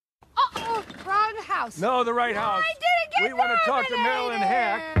house. No, the right house. I didn't get We want to talk to Marilyn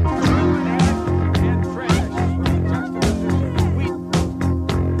Heck.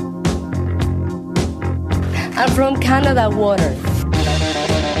 I'm from Canada Water.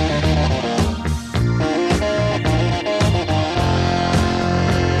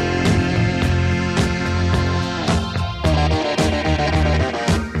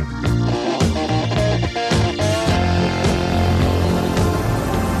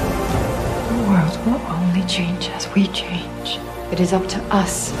 The world will only change as we change. It is up to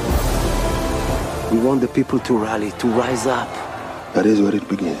us. We want the people to rally, to rise up. That is where it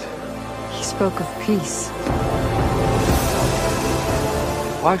begins. He spoke of peace.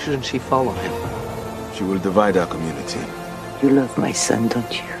 Why shouldn't she follow him? She will divide our community. You love my son,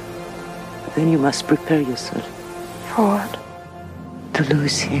 don't you? Then you must prepare yourself For what? to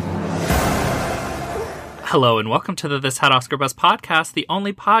lose him. Hello and welcome to the This Had Oscar Buzz podcast, the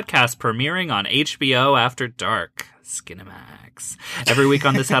only podcast premiering on HBO after dark. Skinemax. Every week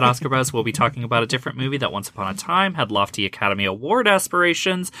on This Had Oscar Buzz, we'll be talking about a different movie that once upon a time had lofty Academy Award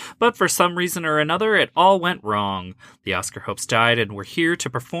aspirations, but for some reason or another, it all went wrong. The Oscar hopes died, and we're here to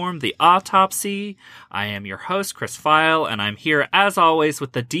perform the autopsy. I am your host, Chris File, and I'm here, as always,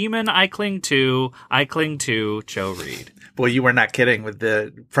 with the demon I cling to, Joe Reed. Boy, you were not kidding with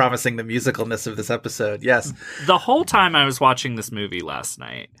the promising the musicalness of this episode. Yes. The whole time I was watching this movie last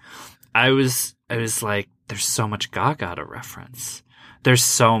night, I was like, there's so much Gaga to reference. There's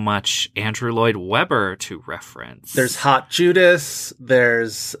so much Andrew Lloyd Webber to reference. There's Hot Judas.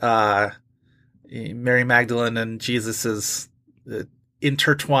 There's Mary Magdalene and Jesus's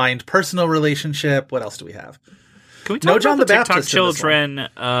intertwined personal relationship. What else do we have? Can we talk John about the the TikTok Baptist in this children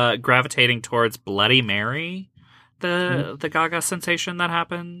gravitating towards Bloody Mary? The Gaga sensation that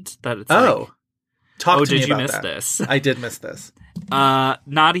happened? That it's Talk to me did you about miss that. this? I did miss this.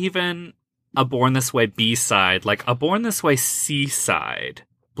 Not even a Born This Way B-side, like a Born This Way C-side.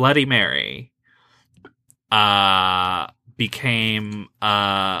 Bloody Mary became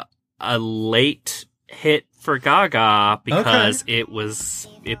a late hit for Gaga because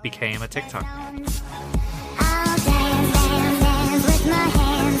it became a TikTok meme.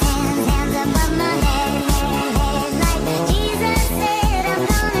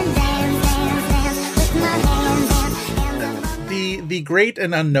 The great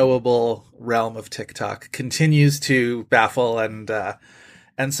and unknowable realm of TikTok continues to baffle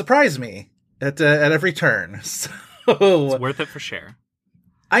and surprise me at every turn. So It's worth it for share.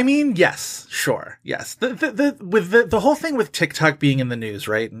 I mean, yes, sure, yes. The whole thing with TikTok being in the news,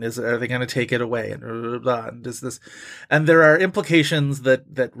 right? And are they going to take it away? And blah, blah, blah, and is this? And there are implications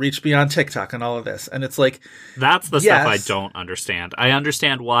that reach beyond TikTok and all of this. And it's like that's the stuff I don't understand. I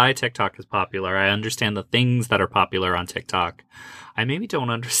understand why TikTok is popular. I understand the things that are popular on TikTok. I maybe don't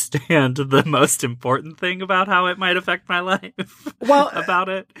understand the most important thing about how it might affect my life. Well, about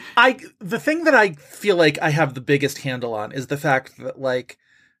it. The thing that I feel like I have the biggest handle on is the fact that like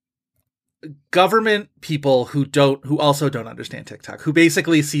government people who also don't understand TikTok, who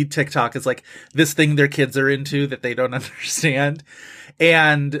basically see TikTok as like this thing their kids are into that they don't understand.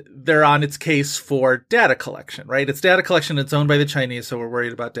 And they're on its case for data collection, right? It's data collection. It's owned by the Chinese. So we're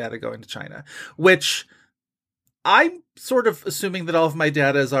worried about data going to China, which I'm sort of assuming that all of my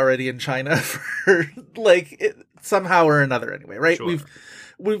data is already in China for somehow or another anyway, right? Sure.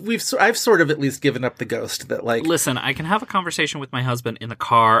 I've sort of at least given up the ghost that like, listen, I can have a conversation with my husband in the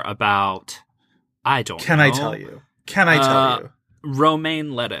car about, Can I tell you?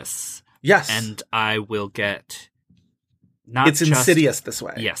 Romaine lettuce. Yes. And I will get it's insidious this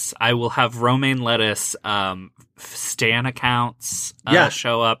way. Yes. I will have romaine lettuce, Stan accounts,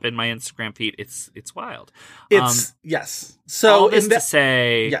 show up in my Instagram feed. It's wild. Yes. So all this to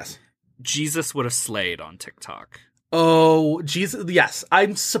say, yes, Jesus would have slayed on TikTok. Oh, Jesus. Yes.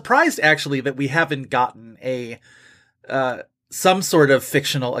 I'm surprised actually that we haven't gotten a, some sort of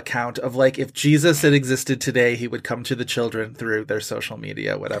fictional account of like, if Jesus had existed today, he would come to the children through their social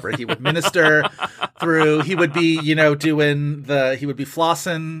media, whatever. He would minister through, he would be, he would be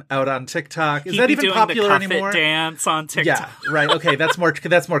flossing out on TikTok. Is that even popular anymore? Dance on TikTok. Yeah, right. Okay. That's more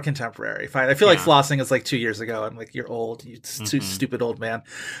contemporary. Fine. I feel like flossing is like 2 years ago. I'm like, you're old, you stupid old man.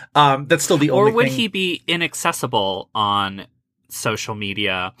 That's still the only thing. Or would he be inaccessible on social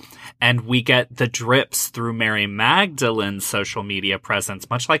media, and we get the drips through Mary Magdalene's social media presence,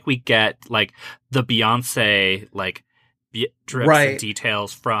 much like we get like the Beyonce drips and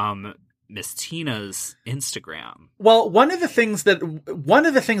details from Miss Tina's Instagram. Well, one of the things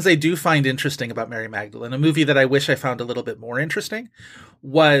I do find interesting about Mary Magdalene, a movie that I wish I found a little bit more interesting,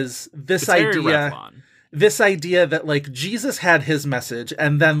 was this idea. this idea that like Jesus had his message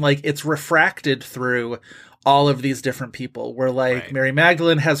and then like it's refracted through all of these different people, where like Right. Mary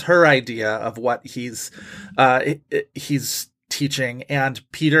Magdalene has her idea of what he's teaching,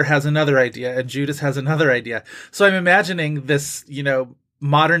 and Peter has another idea, and Judas has another idea. So I'm imagining this,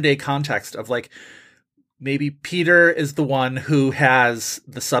 modern day context of like, maybe Peter is the one who has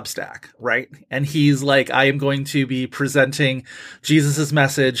the Substack, right? And he's like, I am going to be presenting Jesus's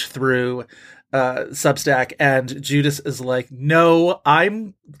message through Substack, and Judas is like, no,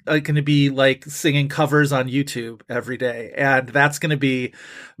 I'm going to be like singing covers on YouTube every day, and that's going to be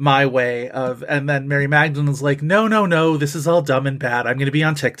my way of. And then Mary Magdalene is like, no, this is all dumb and bad. I'm going to be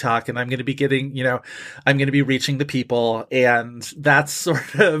on TikTok, and I'm going to be getting, I'm going to be reaching the people, and that's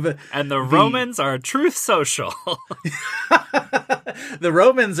sort of. And the Romans are Truth Social. The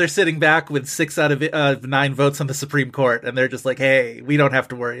Romans are sitting back with 6 out of 9 votes on the Supreme Court, and they're just like, hey, we don't have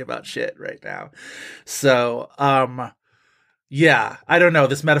to worry about shit right now. So, yeah, I don't know.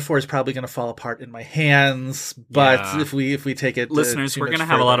 This metaphor is probably going to fall apart in my hands, but Yeah. if we take it, Listeners, we're going to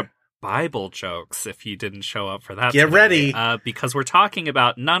have a lot of Bible jokes if you didn't show up for that. Get today. ready. Because we're talking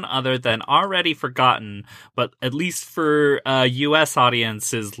about none other than already forgotten, but at least for U.S.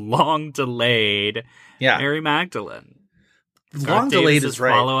 audiences, long delayed Mary Magdalene. Long delayed is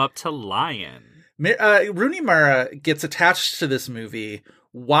right. Follow up to Lion. Rooney Mara gets attached to this movie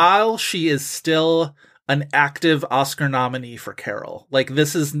while she is still an active Oscar nominee for Carol. Like,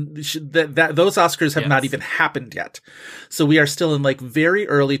 this is that those Oscars have not even happened yet. So we are still in like very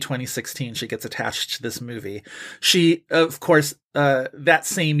early 2016. She gets attached to this movie. She, of course, that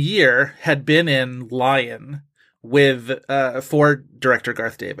same year had been in Lion with for director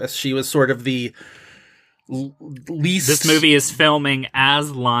Garth Davis. She was sort of the least. This movie is filming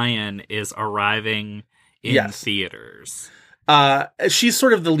as Lion is arriving in theaters. She's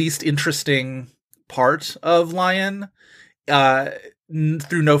sort of the least interesting part of Lion,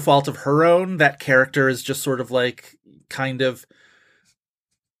 through no fault of her own. That character is just sort of like, kind of,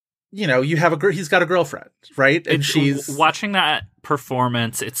 you have he's got a girlfriend, right? And she's watching that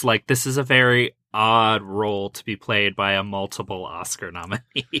performance. It's like, this is a very odd role to be played by a multiple Oscar nominee,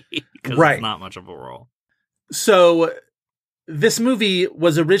 because it's not much of a role. So this movie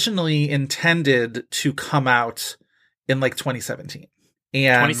was originally intended to come out in like 2017.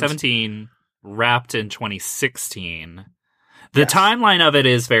 And 2017 wrapped in 2016. The timeline of it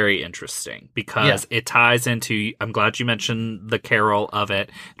is very interesting because it ties into, I'm glad you mentioned the Carol of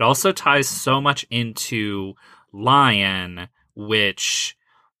it. It also ties so much into Lion, which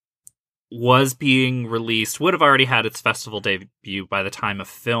was being released, would have already had its festival debut by the time of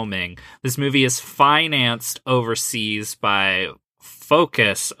filming. This movie is financed overseas by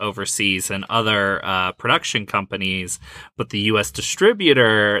Focus overseas and other production companies, but the U.S.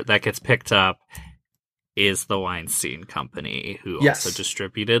 distributor that gets picked up is the Weinstein Company, who also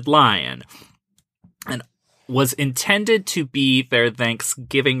distributed Lion, and was intended to be their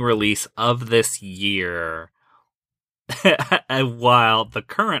Thanksgiving release of this year. While the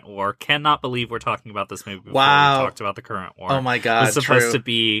current war, cannot believe we're talking about this movie before we talked about the current war. Oh my God, was supposed to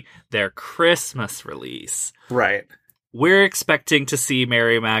be their Christmas release. Right. We're expecting to see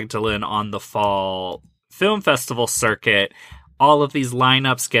Mary Magdalene on the fall film festival circuit. All of these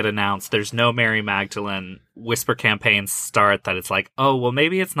lineups get announced. There's no Mary Magdalene. Whisper campaigns start that it's like, oh, well,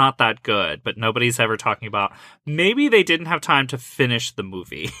 maybe it's not that good. But nobody's ever talking about, maybe they didn't have time to finish the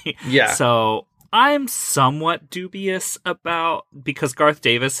movie. Yeah. So I'm somewhat dubious about, because Garth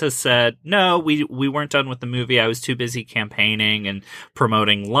Davis has said, no, we weren't done with the movie. I was too busy campaigning and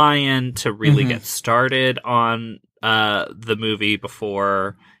promoting Lion to really get started on the movie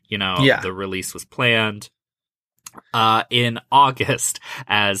before, the release was planned. In August,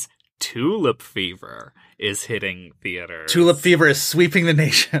 as Tulip Fever is hitting theaters. Tulip Fever is sweeping the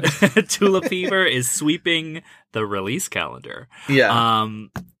nation. Tulip Fever is sweeping the release calendar. Yeah.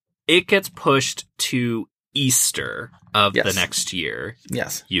 It gets pushed to Easter of the next year.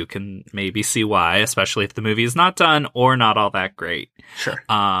 Yes. You can maybe see why, especially if the movie is not done or not all that great. Sure.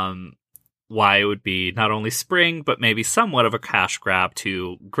 Why it would be not only spring, but maybe somewhat of a cash grab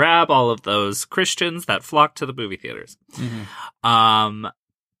to grab all of those Christians that flock to the movie theaters. Mm-hmm.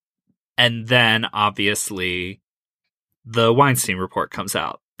 And then, obviously, the Weinstein Report comes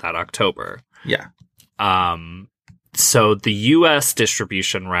out that October. Yeah. So the U.S.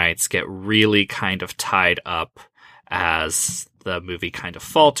 distribution rights get really kind of tied up as the movie kind of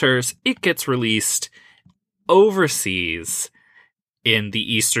falters. It gets released overseas in the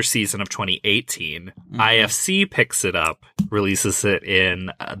Easter season of 2018. IFC picks it up, releases it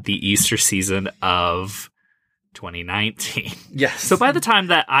in the Easter season of 2019. Yes. So by the time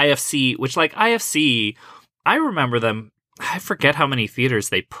that IFC, which like IFC, I remember them, I forget how many theaters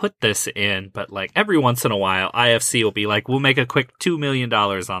they put this in, but like every once in a while, IFC will be like, we'll make a quick $2 million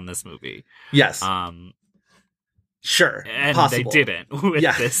on this movie. Yes. Sure. And possible. they didn't with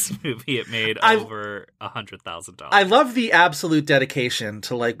Yeah. this movie. It made over $100,000. I love the absolute dedication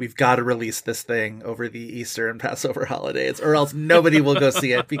to like, we've got to release this thing over the Easter and Passover holidays or else nobody will go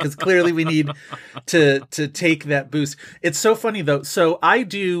see it because clearly we need to take that boost. It's so funny though. So I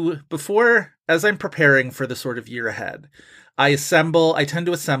do before, as I'm preparing for the sort of year ahead, I tend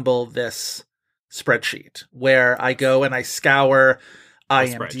to assemble this spreadsheet where I go and I scour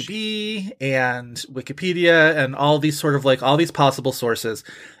IMDb and Wikipedia and all these sort of like all these possible sources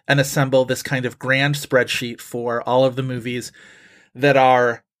and assemble this kind of grand spreadsheet for all of the movies that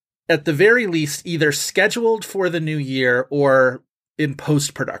are at the very least either scheduled for the new year or in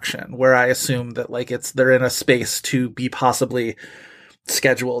post-production, where I assume that like they're in a space to be possibly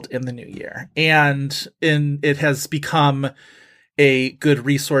scheduled in the new year. And it has become a good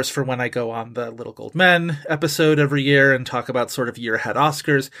resource for when I go on the Little Gold Men episode every year and talk about sort of year ahead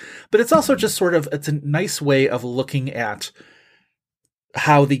Oscars. But it's also just sort of, it's a nice way of looking at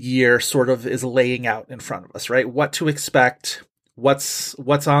how the year sort of is laying out in front of us, right? What to expect, what's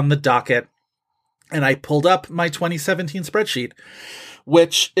on the docket. And I pulled up my 2017 spreadsheet,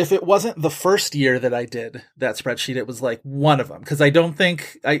 which if it wasn't the first year that I did that spreadsheet, it was like one of them. Because I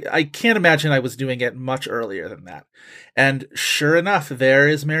can't imagine I was doing it much earlier than that. And sure enough, there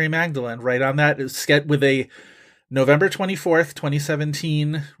is Mary Magdalene right on that with a November 24th,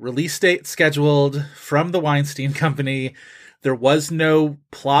 2017 release date scheduled from the Weinstein Company. There was no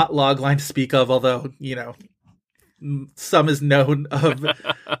plot logline to speak of, although, you know, some is known of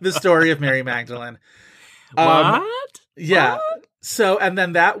the story of Mary Magdalene. What? Yeah. What? So, and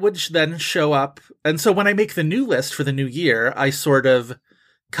then that would then show up. And so when I make the new list for the new year, I sort of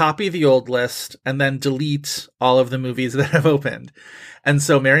copy the old list and then delete all of the movies that have opened. And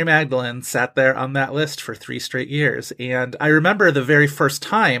so Mary Magdalene sat there on that list for 3 straight years. And I remember the very first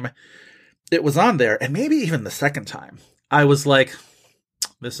time it was on there, and maybe even the second time, I was like,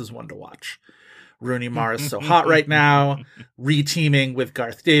 this is one to watch. Rooney Mara's so hot right now, re-teaming with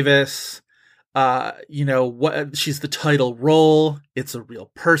Garth Davis. You know, what she's the title role. It's a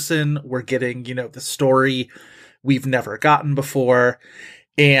real person. We're getting, you know, the story we've never gotten before.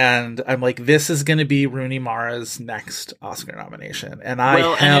 And I'm like, this is going to be Rooney Mara's next Oscar nomination. And and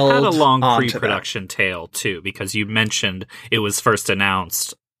it had a long pre-production tail too, because you mentioned it was first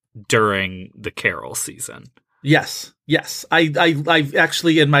announced during the Carol season. Yes. I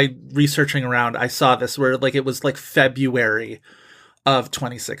actually, in my researching around, I saw this where like it was like February of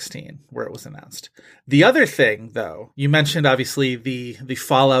 2016 where it was announced. The other thing, though, you mentioned obviously the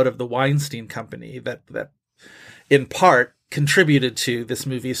fallout of the Weinstein Company that in part contributed to this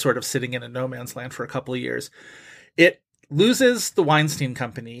movie sort of sitting in a no man's land for a couple of years. It loses the Weinstein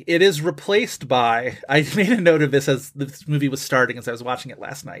Company. It is replaced by, I made a note of this as this movie was starting as I was watching it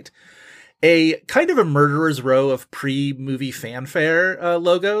last night, a kind of a murderer's row of pre-movie fanfare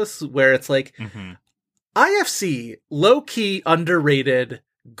logos where it's like, IFC, low-key, underrated,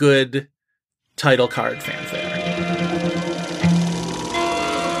 good title card fanfare.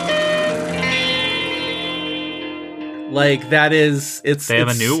 Like, that is... They have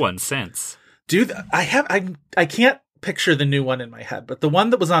a new one since. I can't picture the new one in my head, but the one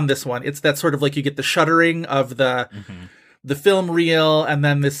that was on this one, it's that sort of like you get the shuttering of the film reel, and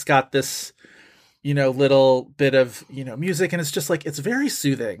then this got this... you know, little bit of, you know, music, and it's just like, it's very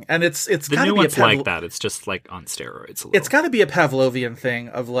soothing. And it's got to be like that. It's just like on steroids. It's got to be a Pavlovian thing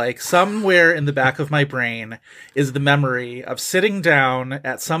of like somewhere in the back of my brain is the memory of sitting down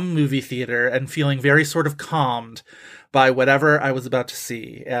at some movie theater and feeling very sort of calmed by whatever I was about to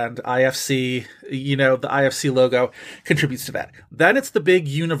see. And IFC, you know, the IFC logo contributes to that. Then it's the big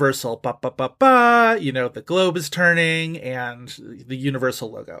universal, ba, ba, ba, ba, you know, the globe is turning and the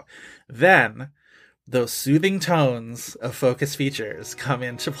universal logo. Then those soothing tones of Focus Features come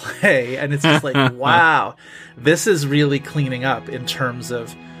into play, and it's just like, wow, this is really cleaning up in terms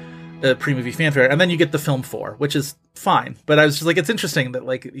of pre-movie fanfare. And then you get the film 4, which is fine. But I was just like, it's interesting that,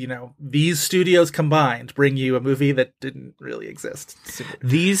 like, you know, these studios combined bring you a movie that didn't really exist.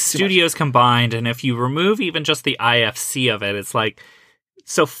 These studios combined, and if you remove even just the IFC of it, it's like,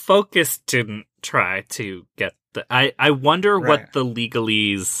 so Focus didn't try to get I wonder what the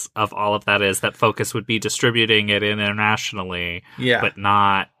legalese of all of that is, that Focus would be distributing it internationally, but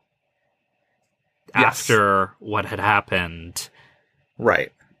not after what had happened.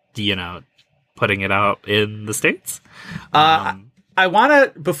 Right. You know, putting it out in the States. I I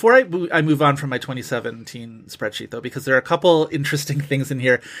want to, before I move on from my 2017 spreadsheet though, because there are a couple interesting things in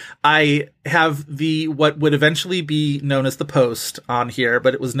here. I have what would eventually be known as the Post on here,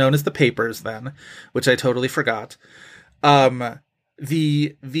 but it was known as the Papers then, which I totally forgot. The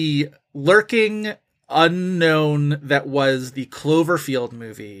lurking unknown that was the Cloverfield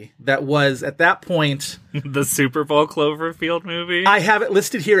movie that was at that point the Super Bowl Cloverfield movie. I have it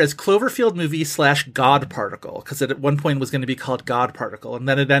listed here as Cloverfield movie / God Particle, because it at one point was going to be called God Particle, and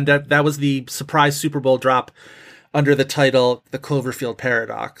then it ended up, that was the surprise Super Bowl drop under the title The Cloverfield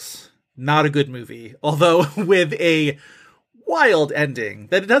Paradox. Not a good movie, although with a wild ending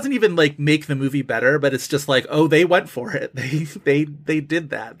that it doesn't even like make the movie better, but it's just like, oh, they went for it. They did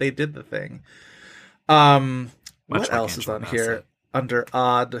that. They did the thing. What else is on here under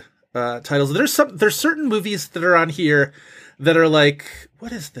odd titles? There's certain movies that are on here that are like,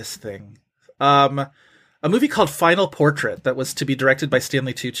 what is this thing? A movie called Final Portrait that was to be directed by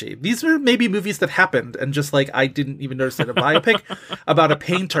Stanley Tucci. These are maybe movies that happened and just like I didn't even notice it. A biopic about a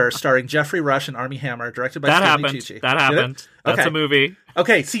painter starring Jeffrey Rush and Armie Hammer, directed by Stanley Tucci. That happened. That's a movie.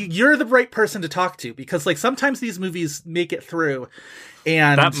 Okay, see, you're the right person to talk to because like sometimes these movies make it through.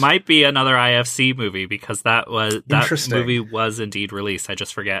 And that might be another IFC movie because that movie was indeed released. I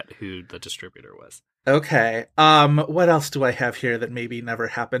just forget who the distributor was. Okay. What else do I have here that maybe never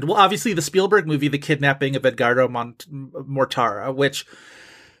happened? Well, obviously the Spielberg movie, The Kidnapping of Edgardo Mortara, which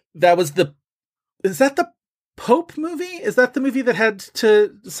is that the Pope movie? Is that the movie that had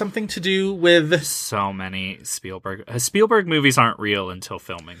something to do with so many Spielberg movies aren't real until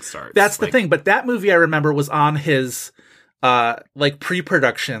filming starts. That's the thing. But that movie I remember was on his like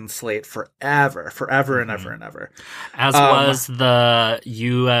pre-production slate forever and ever and ever. As was the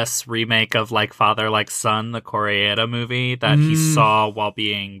US remake of Like Father, Like Son, the Koreeda movie that he saw while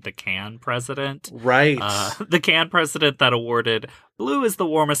being the Cannes president. Right. The Cannes president that awarded Blue is the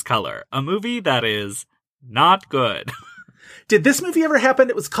Warmest Color, a movie that is not good. Did this movie ever happen?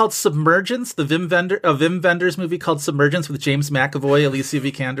 It was called Submergence, the Wim Wenders movie called Submergence with James McAvoy, Alicia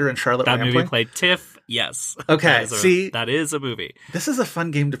Vikander, and Charlotte Rampling. That movie played Tiff, yes. Okay, that is a movie. This is a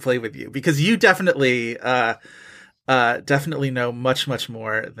fun game to play with you because you definitely know much, much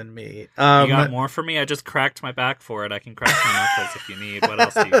more than me. You got more for me? I just cracked my back for it. I can crack my knuckles if you need. What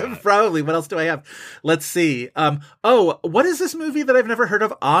else do you got? Probably. What else do I have? Let's see. What is this movie that I've never heard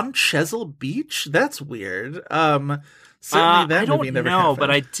of? On Chesil Beach? That's weird. Certainly that movie never happened. I don't know,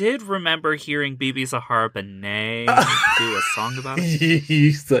 but I did remember hearing Bibi Zahara Benet do a song about it.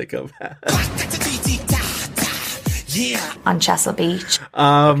 You psychopath. Yeah. On Chesil Beach.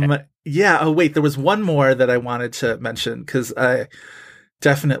 Okay. Yeah. Oh, wait. There was one more that I wanted to mention because I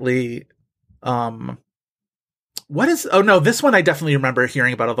definitely. What is? Oh no, this one I definitely remember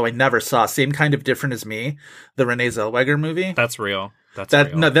hearing about, although I never saw. Same Kind of Different as Me, the Renee Zellweger movie. That's real. Real.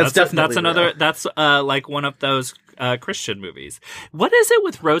 That's definitely another. Real. That's like one of those Christian movies. What is it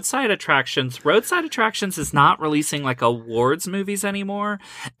with Roadside Attractions? Roadside Attractions is not releasing like awards movies anymore,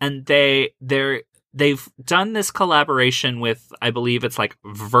 and they've done this collaboration with, I believe it's like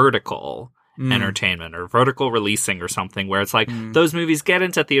Vertical Entertainment or Vertical Releasing or something, where it's like those movies get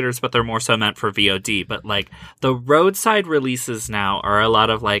into theaters, but they're more so meant for VOD. But like the roadside releases now are a lot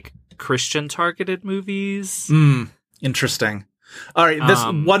of like Christian targeted movies. Interesting. All right, this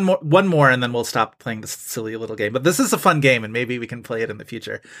one more, and then we'll stop playing this silly little game. But this is a fun game, and maybe we can play it in the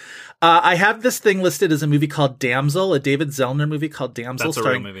future. I have this thing listed as a movie called Damsel, a David Zellner movie called Damsel, That's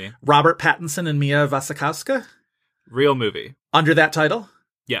starring a real movie. Robert Pattinson and Mia Wasikowska. Real movie. Under that title?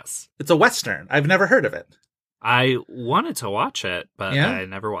 Yes. It's a Western. I've never heard of it. I wanted to watch it, but I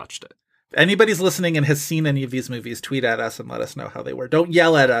never watched it. If anybody's listening and has seen any of these movies, tweet at us and let us know how they were. Don't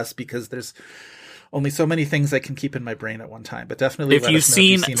yell at us because there's only so many things I can keep in my brain at one time, but definitely if you've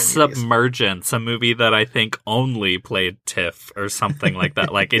seen Submergence, a movie that I think only played TIFF or something like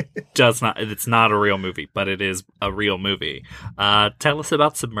that, like it's not a real movie, but it is a real movie. Tell us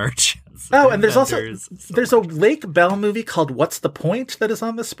about Submergence. Oh, and there's a Lake Bell movie called What's the Point that is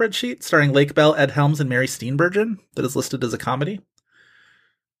on this spreadsheet, starring Lake Bell, Ed Helms, and Mary Steenburgen, that is listed as a comedy.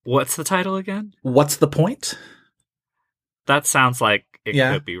 What's the title again? What's the Point? That sounds like it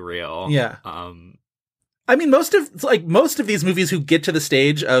could be real. Yeah. I mean, most of these movies who get to the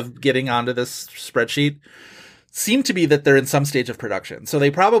stage of getting onto this spreadsheet seem to be that they're in some stage of production, so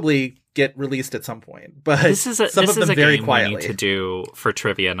they probably get released at some point. But some of them very quietly. We need to do for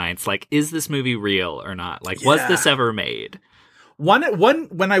trivia nights. Like, is this movie real or not? Like, was this ever made? When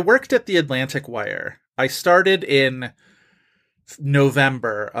I worked at the Atlantic Wire, I started in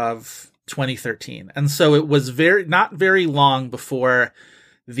November of 2013, and so it was not very long before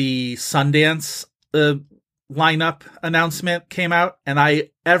the Sundance lineup announcement came out, and I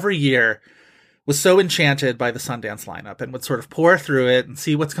every year was so enchanted by the Sundance lineup and would sort of pour through it and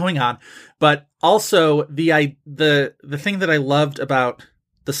see what's going on. But also the thing that I loved about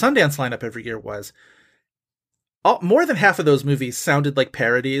the Sundance lineup every year was more than half of those movies sounded like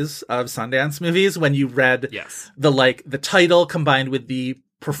parodies of Sundance movies when you read the title combined with the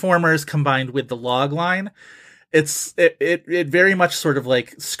performers combined with the log line. It very much sort of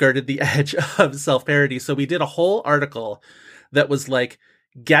like skirted the edge of self-parody. So we did a whole article that was like,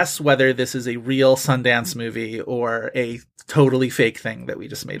 guess whether this is a real Sundance movie or a totally fake thing that we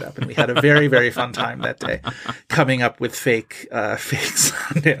just made up. And we had a very, very fun time that day coming up with fake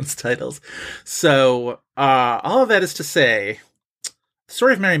Sundance titles. So all of that is to say, the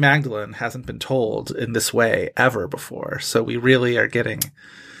story of Mary Magdalene hasn't been told in this way ever before. So we really are get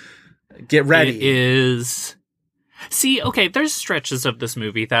ready. It is... See, okay, there's stretches of this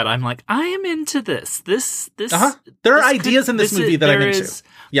movie that I'm like, I am into this. There are ideas in this movie that I'm into.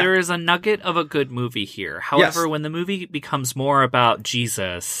 There is a nugget of a good movie here. However, when the movie becomes more about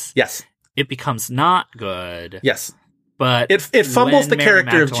Jesus, it becomes not good. Yes. But it fumbles the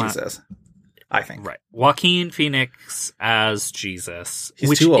character of Jesus, I think. Right. Joaquin Phoenix as Jesus, He's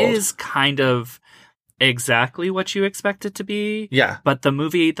which too old. is kind of exactly what you expect it to be. Yeah. But the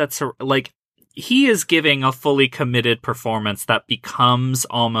movie that's like... He is giving a fully committed performance that becomes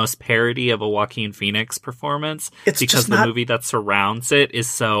almost parody of a Joaquin Phoenix performance because the movie that surrounds it is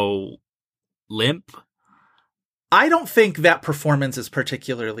so limp. I don't think that performance is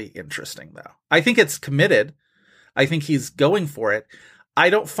particularly interesting, though. I think it's committed. I think he's going for it. I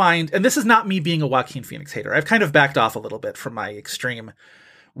don't find, and this is not me being a Joaquin Phoenix hater. I've kind of backed off a little bit from my extreme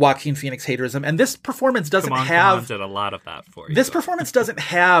Joaquin Phoenix haterism, and this performance doesn't have did a lot of that for you. This performance doesn't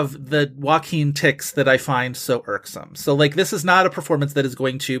have the Joaquin tics that I find so irksome. So, like, this is not a performance that is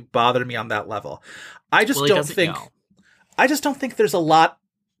going to bother me on that level. I just don't think there's a lot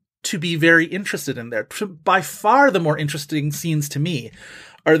to be very interested in there. By far, the more interesting scenes to me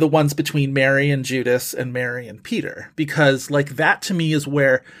are the ones between Mary and Judas and Mary and Peter, because, like, that to me is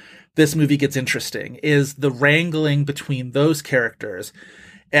where this movie gets interesting, is the wrangling between those characters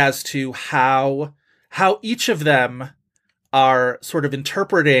as to how each of them are sort of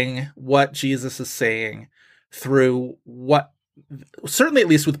interpreting what Jesus is saying through what, certainly at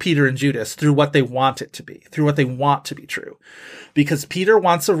least with Peter and Judas, through what they want it to be, through what they want to be true. Because Peter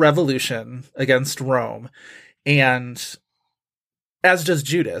wants a revolution against Rome, and as does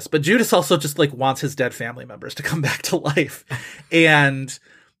Judas, but Judas also just like wants his dead family members to come back to life.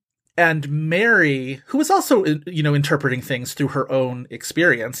 And Mary, who is also, interpreting things through her own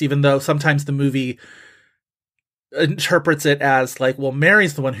experience, even though sometimes the movie interprets it as like, well,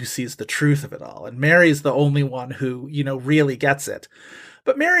 Mary's the one who sees the truth of it all. And Mary's the only one who, really gets it.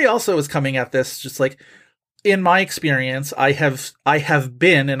 But Mary also is coming at this just like, in my experience, I have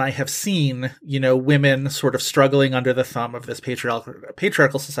been and I have seen, women sort of struggling under the thumb of this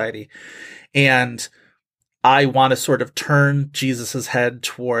patriarchal society. And I want to sort of turn Jesus's head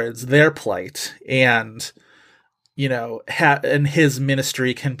towards their plight, and, and his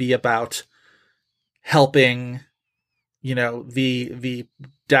ministry can be about helping, the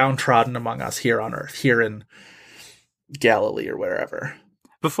downtrodden among us here on earth, here in Galilee or wherever.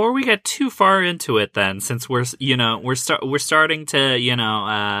 Before we get too far into it, then, since we're starting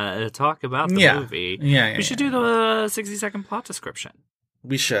to talk about the movie, we should do the 60-second plot description.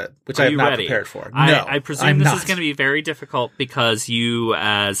 We should, which I am not prepared for. No, I presume this is going to be very difficult because you,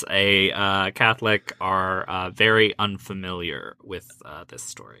 as a Catholic, are very unfamiliar with this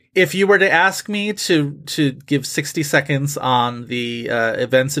story. If you were to ask me to give 60 seconds on the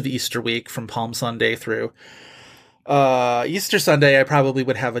events of Easter week from Palm Sunday through Easter Sunday, I probably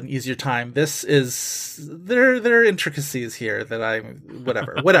would have an easier time. There are intricacies here that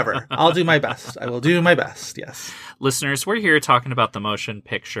whatever. I'll do my best. I will do my best. Yes. Listeners, we're here talking about the motion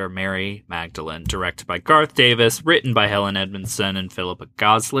picture Mary Magdalene, directed by Garth Davis, written by Helen Edmondson and Philippa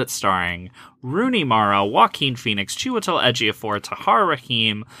Goslett, starring Rooney Mara, Joaquin Phoenix, Chiwetel Ejiofor, Tahar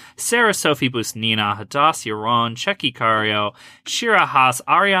Rahim, Sarah Sophie Busnina, Hadass Yaron, Cheki Cario, Shira Haas,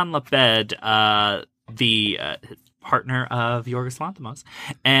 Ariane Labed, the partner of Yorgos Lanthimos,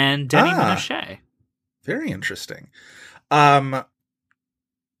 and Denny Menashe. Very interesting.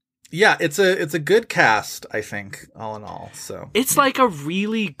 Yeah, it's a good cast, I think, all in all. So it's like a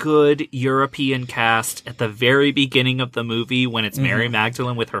really good European cast at the very beginning of the movie when it's Mary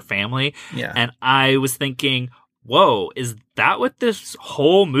Magdalene with her family. Yeah. And I was thinking, whoa, is that what this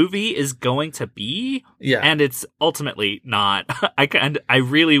whole movie is going to be? Yeah. And it's ultimately not. I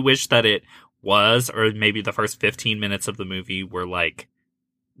really wish that it was, or maybe the first 15 minutes of the movie were like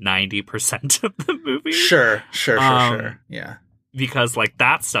 90% of the movie. Sure. Yeah. Because like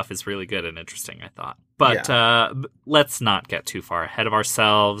that stuff is really good and interesting, I thought. But let's not get too far ahead of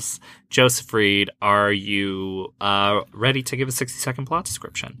ourselves. Joseph Reed, are you ready to give a 60-second plot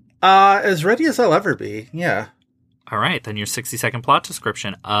description? As ready as I'll ever be. Yeah. All right, then your 60-second plot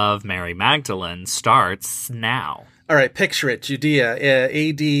description of Mary Magdalene starts now. All right, picture it. Judea,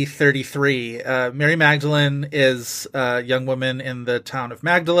 AD 33. Mary Magdalene is a young woman in the town of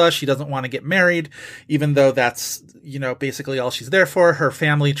Magdala. She doesn't want to get married, even though that's, basically all she's there for. Her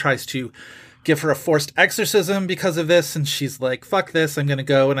family tries to give her a forced exorcism because of this, and she's like, fuck this, I'm going to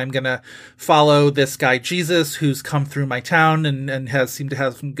go and I'm going to follow this guy Jesus who's come through my town and has seemed to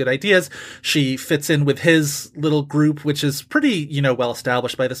have some good ideas. She fits in with his little group, which is pretty, well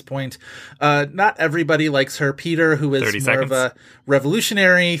established by this point. Not everybody likes her. Peter, who is more of a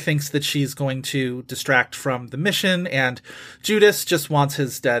revolutionary, thinks that she's going to distract from the mission, and Judas just wants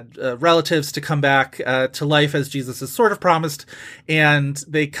his dead relatives to come back to life as Jesus has sort of promised, and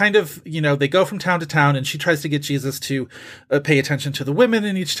they kind of, they go from town to town, and she tries to get Jesus to pay attention to the women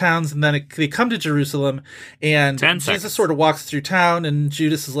in each town, and then they come to Jerusalem, and Jesus sort of walks through town, and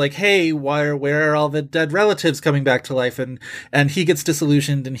Judas is like, hey, where are all the dead relatives coming back to life? And he gets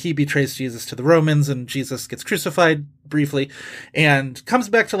disillusioned, and he betrays Jesus to the Romans, and Jesus gets crucified briefly and comes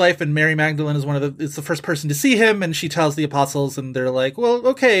back to life, and Mary Magdalene is the first person to see him, and she tells the apostles, and they're like, well,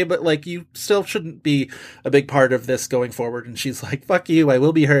 okay, but like you still shouldn't be a big part of this going forward. And she's like, fuck you, I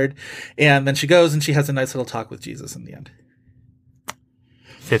will be heard. And then she goes and she has a nice little talk with Jesus in the end.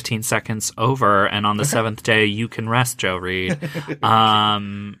 15 seconds over, and on the seventh day you can rest, Joe Reed.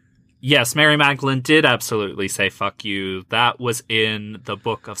 Yes, Mary Magdalene did absolutely say fuck you. That was in the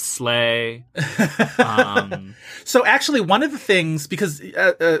Book of Slay. So actually one of the things, because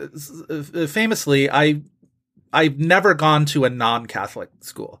famously I've never gone to a non-Catholic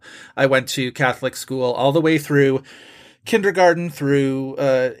school. I went to Catholic school all the way through kindergarten through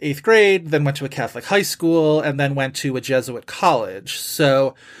 8th grade, then went to a Catholic high school, and then went to a Jesuit college.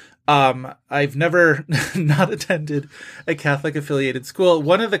 So I've never not attended a Catholic affiliated school.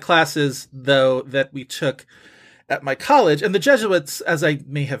 One of the classes, though, that we took at my college, and the Jesuits, as I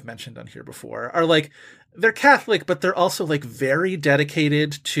may have mentioned on here before, are like, they're Catholic, but they're also like very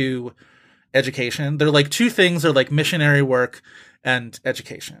dedicated to education. They're like two things are like missionary work and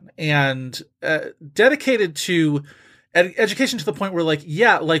education, and dedicated to education to the point where like,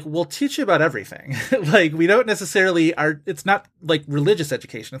 yeah, like we'll teach you about everything. Like we don't necessarily it's not like religious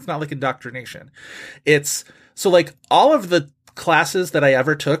education. It's not like indoctrination. It's so like all of the classes that I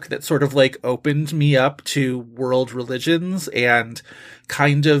ever took that sort of like opened me up to world religions and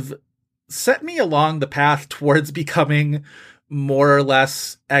kind of set me along the path towards becoming more or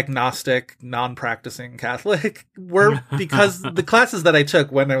less agnostic, non-practicing Catholic were because the classes that I took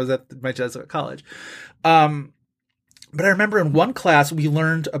when I was at my Jesuit college. But I remember in one class, we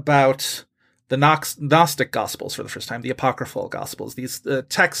learned about the Gnostic Gospels for the first time, the Apocryphal Gospels, these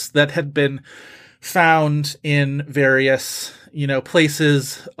texts that had been found in various,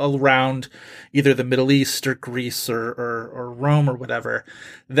 places around either the Middle East or Greece or Rome or whatever,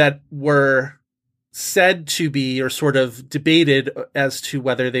 that were said to be or sort of debated as to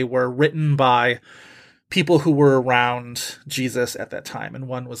whether they were written by people who were around Jesus at that time. And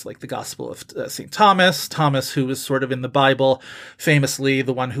one was like the Gospel of St. Thomas, who was sort of in the Bible, famously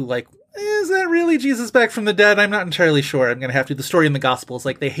the one who like, is that really Jesus back from the dead? I'm not entirely sure. I'm going to have to, the story in the Gospels,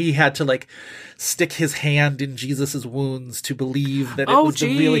 like he had to like stick his hand in Jesus's wounds to believe that it was the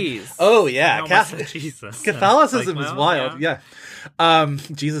really, Catholic Jesus. Catholicism is wild. Yeah.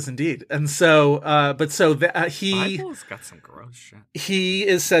 Jesus indeed. And so, Bible's got some gross shit. He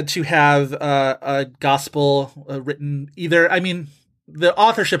is said to have a gospel written the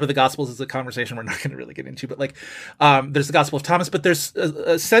authorship of the Gospels is a conversation we're not going to really get into, but like, there's the Gospel of Thomas, but there's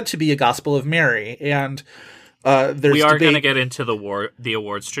said to be a Gospel of Mary, and we are going to get into the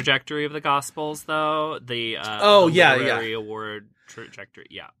awards trajectory of the Gospels, though. The literary award trajectory.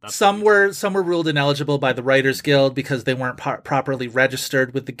 Yeah, some were ruled ineligible by the Writers Guild because they weren't properly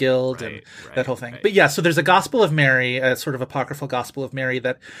registered with the guild, and that whole thing. Right. But yeah, so there's a Gospel of Mary, a sort of apocryphal Gospel of Mary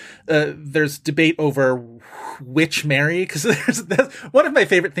that there's debate over which Mary, because that's one of my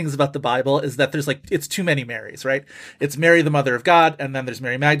favorite things about the Bible is that there's like, it's too many Marys, right? It's Mary, the Mother of God, and then there's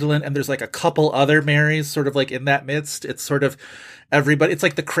Mary Magdalene, and there's like a couple other Marys sort of like in that midst. It's sort of everybody. It's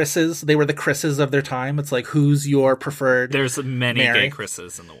like the Chris's. They were the Chris's of their time. It's like, who's your preferred There's many Mary? Gay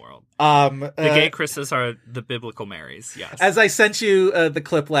Chris's in the world. The gay Chris's are the biblical Marys, yes. As I sent you the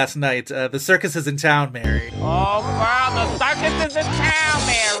clip last night, the circus is in town, Mary. Oh, wow, the circus is in town,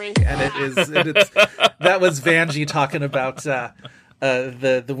 Mary. And it's that was Vanjie talking about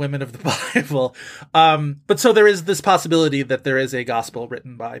the women of the Bible. But so there is this possibility that there is a gospel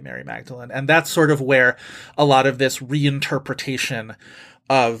written by Mary Magdalene. And that's sort of where a lot of this reinterpretation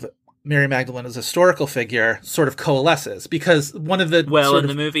of Mary Magdalene as a historical figure sort of coalesces, because one of the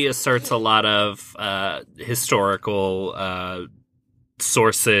the movie asserts a lot of historical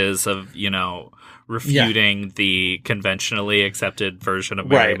sources of, refuting the conventionally accepted version of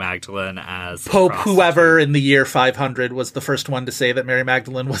Mary Magdalene as Pope whoever in the year 500 was the first one to say that Mary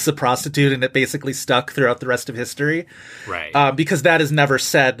Magdalene was a prostitute, and it basically stuck throughout the rest of history. Right. Because that is never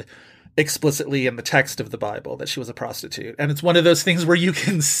said explicitly in the text of the Bible that she was a prostitute. And it's one of those things where you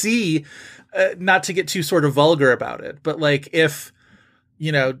can see, not to get too sort of vulgar about it, but like if,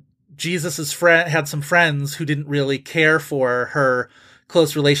 Jesus's friend had some friends who didn't really care for her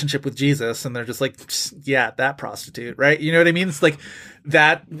close relationship with Jesus, and they're just like, yeah, that prostitute, right? You know what I mean? It's like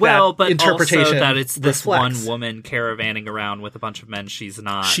that. Well, but interpretation also that it's this reflects. one woman caravanning around with a bunch of men. She's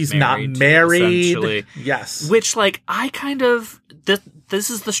not married. Essentially. Yes. Which, like, I kind of this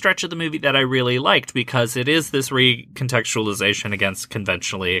is the stretch of the movie that I really liked, because it is this recontextualization against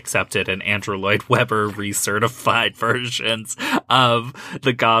conventionally accepted and Andrew Lloyd Webber recertified versions of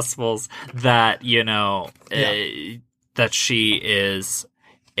the Gospels that, that she is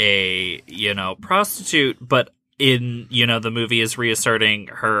a, prostitute, but in, the movie is reasserting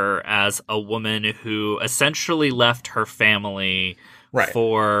her as a woman who essentially left her family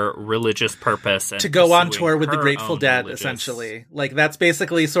for religious purpose and to go on tour with the Grateful Dead, essentially. Like, that's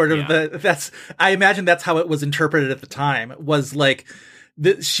basically sort of I imagine that's how it was interpreted at the time, was like,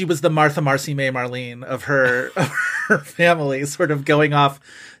 she was the Martha, Marcy, May, Marlene of her family, sort of going off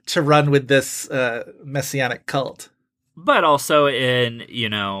to run with this messianic cult. But also in,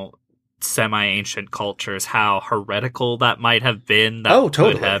 semi-ancient cultures, how heretical that might have been. That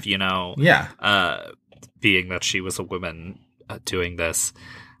totally. Would have, being that she was a woman doing this.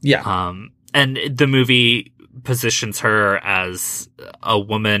 Yeah. And the movie positions her as a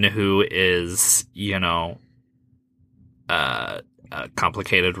woman who is, a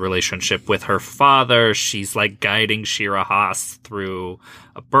complicated relationship with her father. She's like guiding Shira Haas through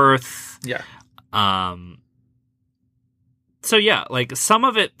a birth. Yeah. So yeah, like some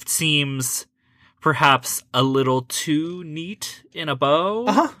of it seems perhaps a little too neat in a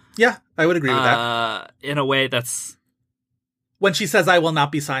bow. Yeah, I would agree with that. In a way that's when she says, "I will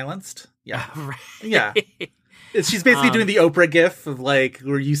not be silenced." Yeah, right. Yeah. She's basically doing the Oprah gif of like,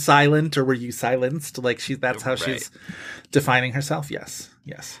 "Were you silent or were you silenced?" Like that's how she's defining herself. Yes.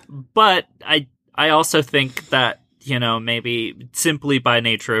 But I also think that, maybe simply by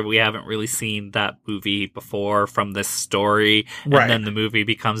nature, we haven't really seen that movie before from this story. And then the movie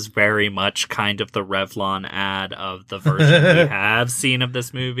becomes very much kind of the Revlon ad of the version we have seen of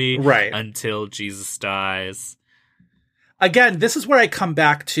this movie. Right. Until Jesus dies. Again, this is where I come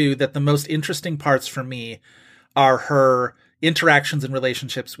back to that the most interesting parts for me are her interactions and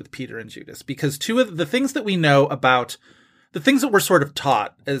relationships with Peter and Judas. Because two of the things that we know about the things that we're sort of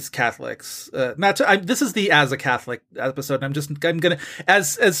taught as Catholics, this is the As a Catholic episode. I'm going to,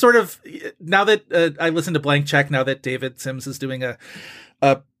 as sort of, now that I listened to Blank Check, now that David Sims is doing a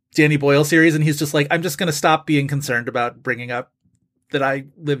Danny Boyle series, and he's just like, I'm just going to stop being concerned about bringing up that I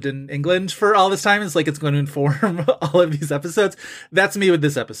lived in England for all this time. It's like, it's going to inform all of these episodes. That's me with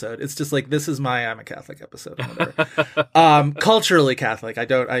this episode. It's just like, this is my I'm a Catholic episode or whatever. Culturally Catholic. I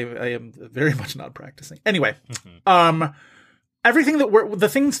am very much not practicing. Anyway, everything the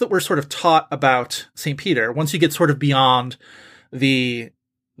things that we're sort of taught about St. Peter, once you get sort of beyond the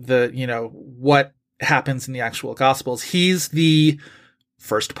what happens in the actual Gospels, he's the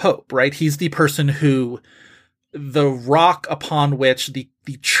first pope, right? He's the person who, the rock upon which the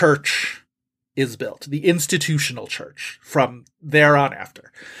church is built, the institutional church from there on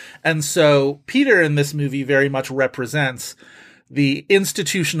after. And so Peter in this movie very much represents the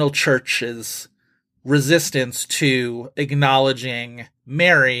institutional church's resistance to acknowledging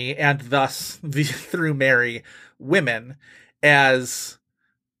Mary, and thus through Mary, women as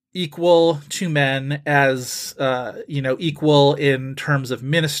equal to men, as equal in terms of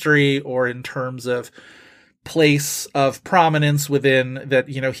ministry or in terms of place of prominence within that.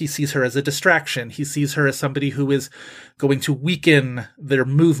 He sees her as a distraction. He sees her as somebody who is going to weaken their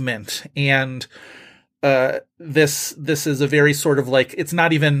movement. And this is a very sort of like, it's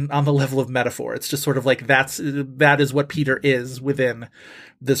not even on the level of metaphor. It's just sort of like, that is what Peter is within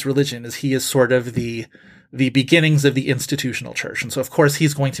this religion, is he is sort of the beginnings of the institutional church. And so, of course,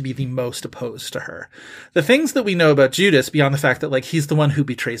 he's going to be the most opposed to her. The things that we know about Judas, beyond the fact that, like, he's the one who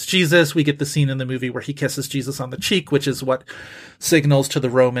betrays Jesus, we get the scene in the movie where he kisses Jesus on the cheek, which is what signals to the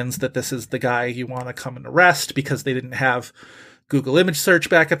Romans that this is the guy you want to come and arrest, because they didn't have Google image search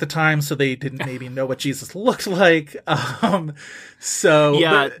back at the time, so they didn't maybe know what Jesus looked like.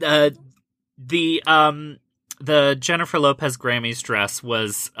 The Jennifer Lopez Grammys dress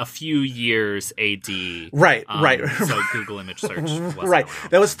was a few years AD. Right. So Google image search wasn't right.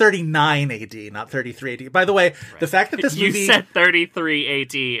 around. That was 39 AD, not 33 AD. By the way, the fact that this movie... You said 33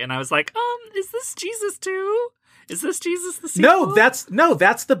 AD, and I was like, is this Jesus too? Is this Jesus the sequel? No,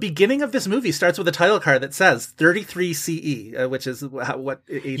 that's the beginning of this movie. Starts with a title card that says 33 CE, which is what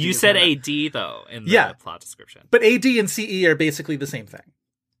AD You is said about. AD, though, in the plot description. But AD and CE are basically the same thing.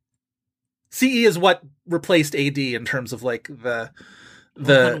 CE is what replaced AD in terms of like the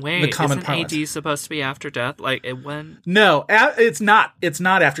common isn't parlance. AD supposed to be after death? Like it went. No, it's not. It's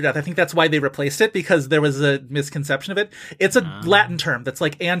not after death. I think that's why they replaced it, because there was a misconception of it. It's a Latin term that's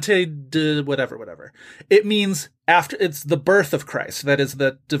like whatever. It means after. It's the birth of Christ that is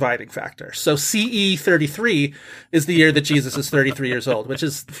the dividing factor. So CE 33 is the year that Jesus is 33 years old, which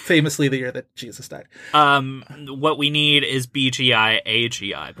is famously the year that Jesus died. What we need is BGI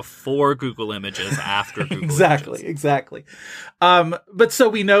AGI before Google Images, after Google Images. Exactly. But so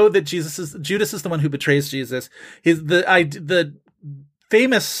we know that Judas is the one who betrays Jesus. The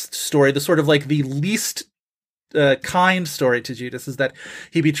famous story, the sort of like the least kind story to Judas, is that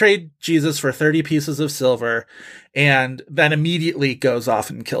he betrayed Jesus for 30 pieces of silver, and then immediately goes off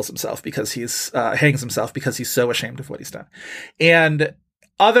and kills himself because hangs himself because he's so ashamed of what he's done. And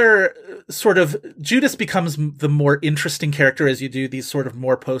other sort of Judas becomes the more interesting character as you do these sort of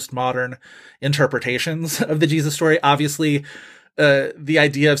more postmodern interpretations of the Jesus story. Obviously, the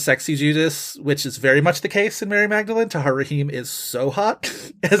idea of sexy Judas, which is very much the case in Mary Magdalene, Tahar Rahim is so hot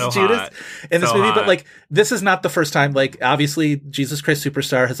as Judas in this movie. Hot. But like, this is not the first time. Like, obviously, Jesus Christ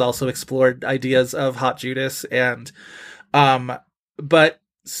Superstar has also explored ideas of hot Judas, and but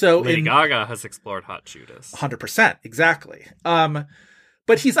so Lady Gaga has explored hot Judas. 100%, exactly.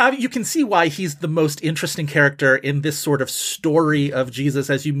 But you can see why he's the most interesting character in this sort of story of Jesus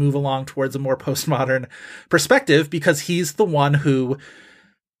as you move along towards a more postmodern perspective, because he's the one who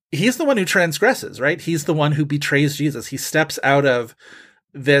transgresses, right? He's the one who betrays Jesus. He steps out of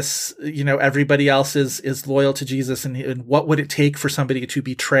this, everybody else is loyal to Jesus, and what would it take for somebody to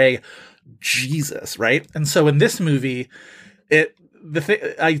betray Jesus, right? And so in this movie,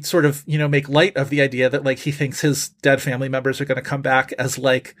 I sort of, make light of the idea that like he thinks his dead family members are going to come back as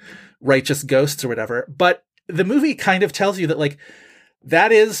like righteous ghosts or whatever. But the movie kind of tells you that like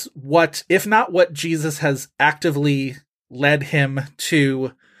that is what, if not what Jesus has actively led him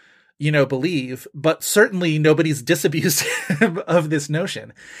to, believe, but certainly nobody's disabused him of this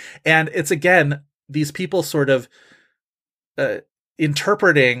notion. And it's, again, these people sort of,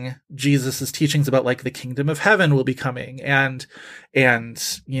 interpreting Jesus's teachings about like the kingdom of heaven will be coming and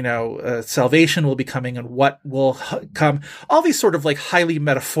salvation will be coming and what will come, all these sort of like highly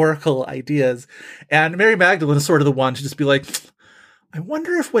metaphorical ideas. And Mary Magdalene is sort of the one to just be like, I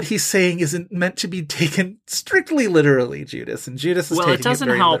wonder if what he's saying isn't meant to be taken strictly literally, Judas. And Judas is taking it very literally. Well, it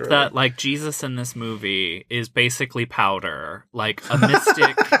doesn't help that like Jesus in this movie is basically powder, like a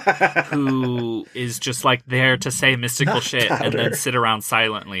mystic who is just like there to say mystical Not shit powder. And then sit around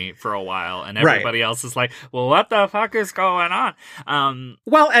silently for a while, and everybody else is like, "Well, what the fuck is going on?"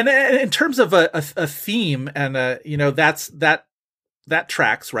 Well, and in terms of a theme, and that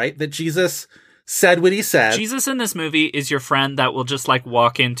tracks, right? That Jesus said what he said. Jesus in this movie is your friend that will just like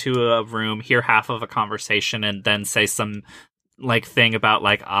walk into a room, hear half of a conversation, and then say some like thing about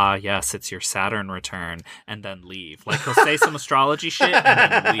like, yes, it's your Saturn return, and then leave. Like he'll say some astrology shit and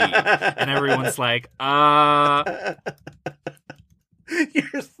then leave. And everyone's like,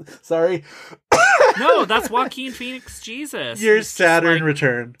 You're sorry. No, that's Joaquin Phoenix Jesus. Your Saturn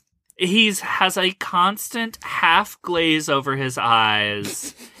return. He has a constant half glaze over his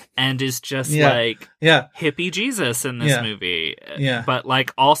eyes. And is just like hippie Jesus in this movie. Yeah. But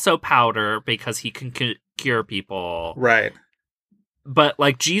like also powder because he can cure people. Right. But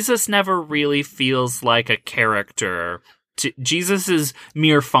like Jesus never really feels like a character. Jesus'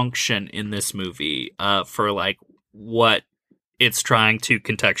 mere function in this movie for like what it's trying to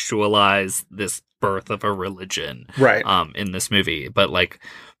contextualize this birth of a religion. Right. In this movie. But like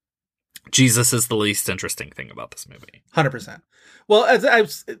Jesus is the least interesting thing about this movie. 100%. Well, as I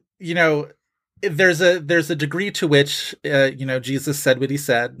was, there's a degree to which, Jesus said what he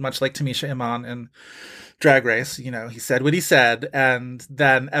said, much like Tamisha Iman in Drag Race. He said what he said, and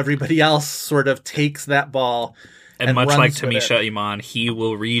then everybody else sort of takes that ball. And much like Tamisha Iman, he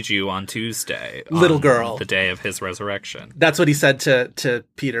will read you on Tuesday, little girl, the day of his resurrection. That's what he said to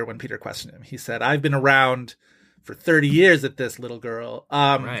Peter when Peter questioned him. He said, "I've been around for 30 years at this, little girl."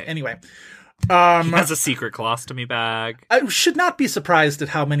 Right. Anyway. He has a secret colostomy bag. I should not be surprised at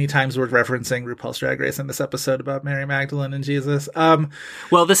how many times we're referencing RuPaul's Drag Race in this episode about Mary Magdalene and Jesus.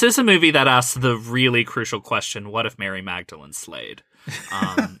 Well, this is a movie that asks the really crucial question, what if Mary Magdalene slayed?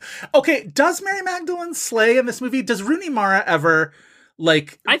 Okay, does Mary Magdalene slay in this movie? Does Rooney Mara ever,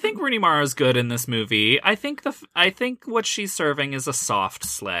 like... I think Rooney Mara's good in this movie. I think what she's serving is a soft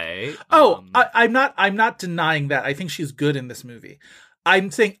slay. I'm not denying that. I think she's good in this movie.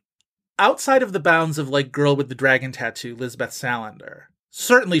 I'm saying... outside of the bounds of, like, Girl with the Dragon Tattoo, Lisbeth Salander,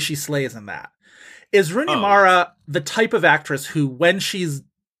 certainly she slays in that. Is Rooney Mara the type of actress who, when she's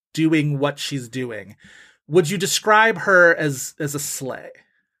doing what she's doing, would you describe her as a slay?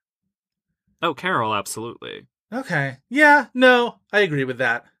 Oh, Carol, absolutely. Okay. Yeah, no, I agree with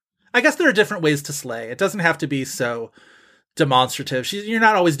that. I guess there are different ways to slay. It doesn't have to be so demonstrative. You're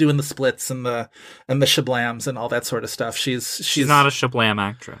not always doing the splits and the shablams and all that sort of stuff. She's not a shablam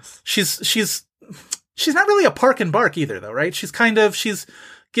actress. She's not really a park and bark either, though, right? She's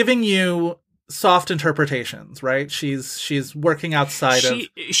giving you soft interpretations, right? She's working outside of.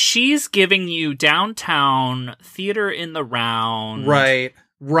 She's giving you downtown theater in the round.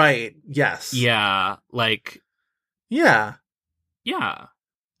 Right. Yes. Yeah. Like. Yeah. Yeah.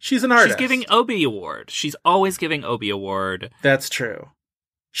 She's an artist. She's giving Obie Award. She's always giving Obie Award. That's true.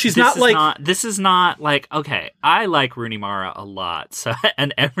 This is not like, okay, I like Rooney Mara a lot, so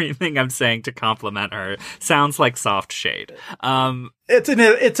and everything I'm saying to compliment her sounds like soft shade. It's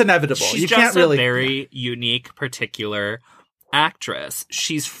inevitable. She's you just can't really a very unique, particular actress.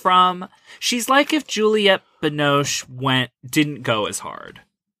 She's like if Juliette Binoche didn't go as hard.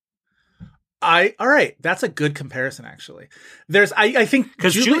 All right. That's a good comparison, actually. I think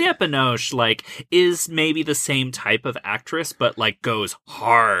because Juliette Binoche, like, is maybe the same type of actress, but like goes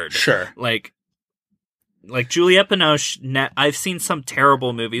hard. Sure. Like Juliette Binoche, I've seen some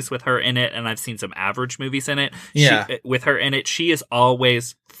terrible movies with her in it, and I've seen some average movies in it. Yeah. With her in it, she is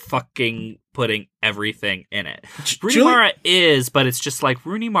always fucking putting everything in it. Rooney Mara is, but it's just like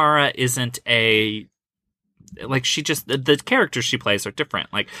Rooney Mara isn't a. Like, she just, the characters she plays are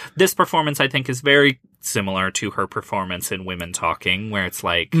different. Like, this performance, I think, is very similar to her performance in Women Talking, where it's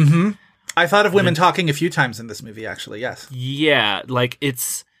like... Mm-hmm. I thought of Women Talking a few times in this movie, actually, yes. Yeah, like,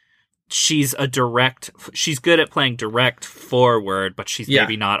 she's good at playing direct forward, but she's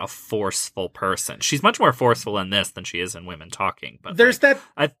maybe not a forceful person. She's much more forceful in this than she is in Women Talking. But there's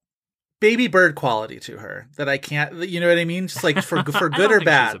baby bird quality to her that I can't, you know what I mean? Just like for good or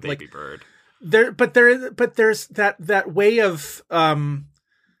bad. She's a baby bird. There's that way of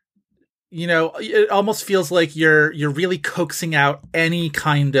it almost feels like you're really coaxing out any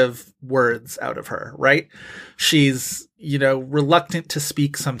kind of words out of her, right? She's reluctant to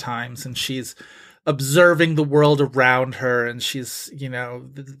speak sometimes, and she's observing the world around her, and she's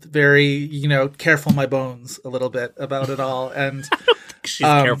very careful my bones a little bit about it all, and she's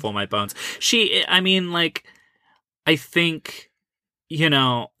careful my bones. I think.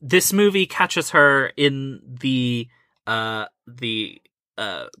 This movie catches her in the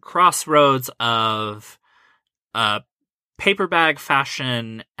crossroads of paper bag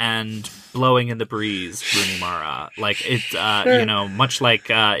fashion and blowing in the breeze, Rooney Mara. Like, it's, much like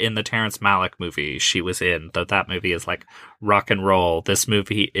in the Terrence Malick movie she was in, that movie is like rock and roll. This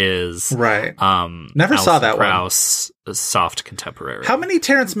movie is... Right. Never saw that Krauss, one. Soft contemporary. How many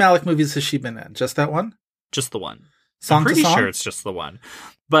Terrence Malick movies has she been in? Just that one? Just the one. Song I'm pretty to Song? sure it's just the one.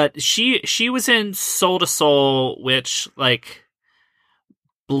 But she was in Soul to Soul, which, like,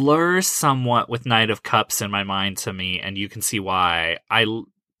 blurs somewhat with Knight of Cups in my mind to me, and you can see why. I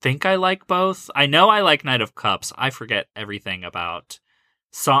think I like both. I know I like Knight of Cups. I forget everything about...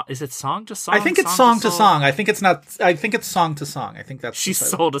 Is it Song to Song? I think it's Song to Song. I think it's not. I think it's Song to Song. I think that's. She's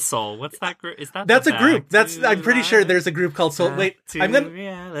Soul to Soul. What's that group? Is that? That's a group. I'm pretty sure there's a group called Soul. Wait,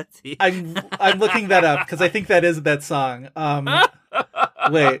 let's see. I'm looking that up because I think that is that song.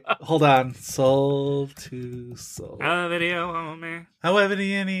 Wait, hold on. Soul to Soul. However do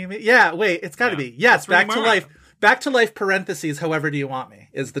you need me? Yeah. Wait, it's got to be. Yes. Back to Life. Back to Life. Parentheses. However do you want me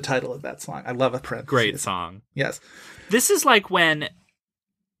is the title of that song. I love a parentheses. Great song. Yes. This is like when.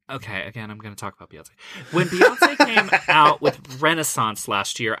 Okay, again, I'm going to talk about Beyonce. When Beyonce came out with Renaissance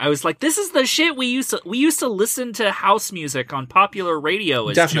last year, I was like, this is the shit we used to listen to house music on popular radio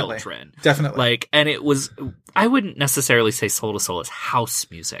as children. Definitely. Like, and it was, I wouldn't necessarily say Soul to Soul is house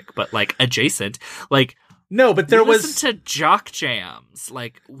music, but like adjacent. Like, no, but there was listen to jock jams.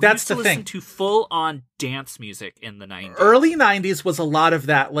 Like, we that's used to the listen thing. to full on dance music in the 90s. Early 90s was a lot of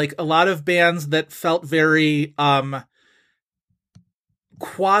that. Like a lot of bands that felt very,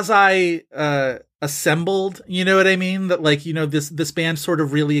 quasi assembled, you know what I mean? That like, you know, this band sort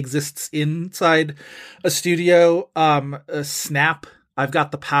of really exists inside a studio. Snap, I've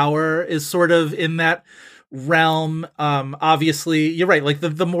Got the Power is sort of in that realm. Obviously you're right, like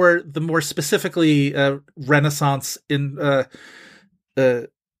the more specifically Renaissance in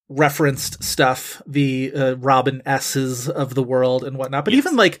referenced stuff, the Robin S's of the world and whatnot, but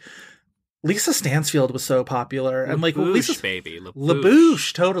even like Lisa Stansfield was so popular, and like Lisa's baby,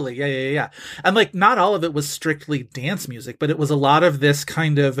 LaBouche, totally, yeah. And like, not all of it was strictly dance music, but it was a lot of this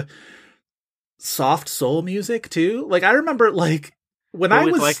kind of soft soul music too. Like, I remember, like when I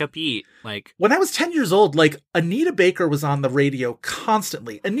was like a beat, like when I was 10 years old, like Anita Baker was on the radio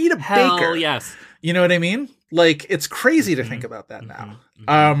constantly. Anita hell Baker, yes, you know what I mean? Like, it's crazy to think about that now.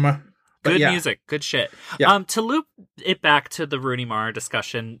 But good yeah. music, good shit. Yeah. To loop it back to the Rooney Mara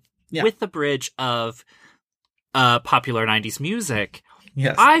discussion. Yeah. With the bridge of popular 90s music,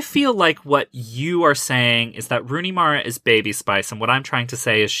 yes. I feel like what you are saying is that Rooney Mara is Baby Spice, and what I'm trying to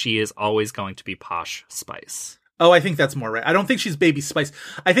say is she is always going to be Posh Spice. Oh, I think that's more right. I don't think she's Baby Spice.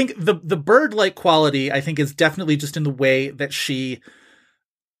 I think the bird-like quality, I think, is definitely just in the way that she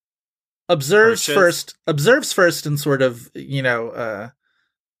observes first, and sort of, you know,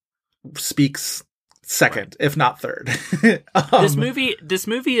 speaks second, if not third. This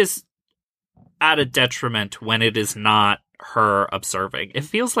movie is at a detriment when it is not her observing. It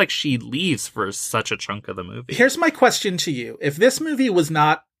feels like she leaves for such a chunk of the movie. Here's my question to you. If this movie was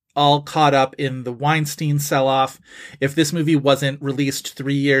not all caught up in the Weinstein sell-off, if this movie wasn't released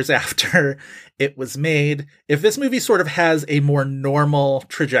 3 years after it was made, if this movie sort of has a more normal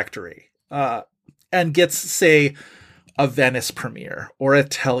trajectory, and gets, say, a Venice premiere or a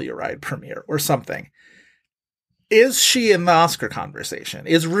Telluride premiere or something, is she in the Oscar conversation?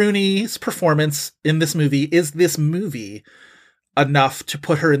 Is Rooney's performance in this movie, is this movie enough to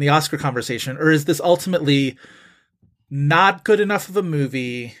put her in the Oscar conversation? Or is this ultimately not good enough of a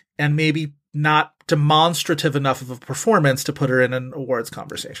movie and maybe not demonstrative enough of a performance to put her in an awards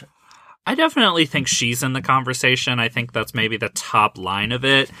conversation? I definitely think she's in the conversation. I think that's maybe the top line of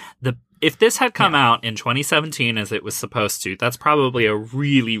it. If this had come out in 2017 as it was supposed to, that's probably a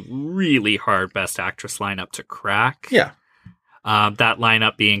really, really hard Best Actress lineup to crack. Yeah. That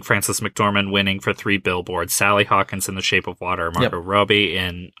lineup being Frances McDormand winning for 3 billboards, Sally Hawkins in The Shape of Water, Margot Robbie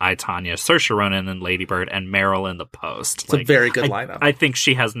in I, Tonya, Saoirse Ronan in Lady Bird, and Meryl in The Post. It's a very good lineup. I think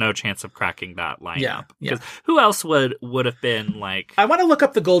she has no chance of cracking that lineup. Yeah. Who else would have been like... I want to look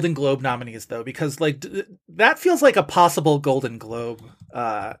up the Golden Globe nominees, though, because like that feels like a possible Golden Globe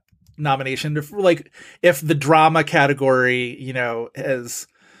nomination. If the drama category, you know, is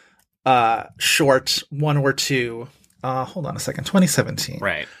short 1 or 2. Hold on a second. 2017.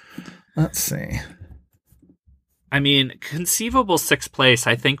 Right. Let's see. I mean, conceivable 6th place,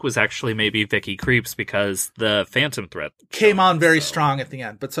 I think, was actually maybe Vicky Creeps because the Phantom Thread came on very strong at the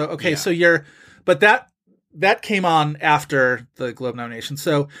end. But so, okay, so but that came on after the Globe nomination.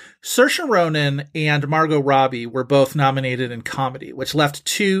 So Saoirse Ronan and Margot Robbie were both nominated in comedy, which left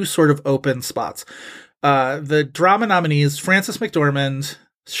 2 sort of open spots. The drama nominees, Frances McDormand,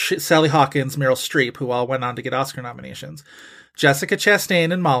 Sally Hawkins, Meryl Streep, who all went on to get Oscar nominations, Jessica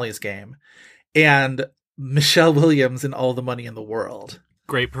Chastain in Molly's Game, and Michelle Williams in All the Money in the World.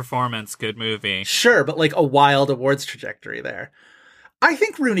 Great performance, good movie. Sure, but like a wild awards trajectory there. I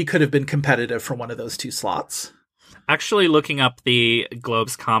think Rooney could have been competitive for one of those 2 slots. Actually, looking up the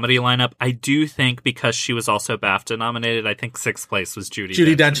Globe's comedy lineup, I do think because she was also BAFTA nominated, I think 6th place was Judi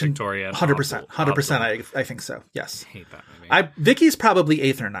Dench and Victoria. 100%. I think so. Yes. I hate that movie. Vicky's probably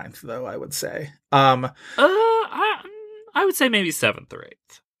 8th or 9th, though, I would say. I would say maybe 7th or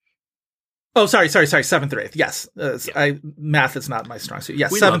 8th. Oh, sorry, 7th or 8th. Yes. Math is not my strong suit.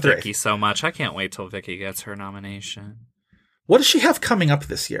 Yes, we 7th love or 8th. Vicky so much. I can't wait till Vicky gets her nomination. What does she have coming up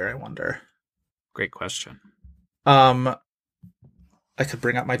this year, I wonder? Great question. I could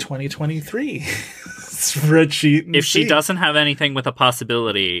bring up my 2023 spreadsheet. If she doesn't have anything with a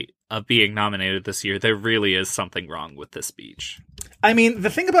possibility of being nominated this year, there really is something wrong with this speech. I mean, the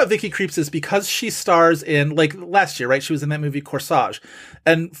thing about Vicky Creeps is because she stars in, like, last year, right? She was in that movie Corsage.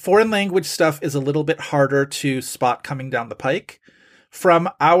 And foreign language stuff is a little bit harder to spot coming down the pike from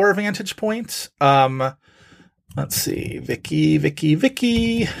our vantage point. Let's see.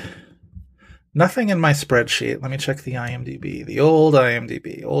 Vicky. Nothing in my spreadsheet. Let me check the IMDb. The old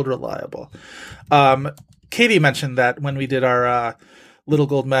IMDb. Old reliable. Katie mentioned that when we did our Little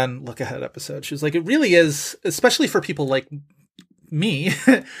Gold Men Look Ahead episode. She was like, it really is, especially for people like me,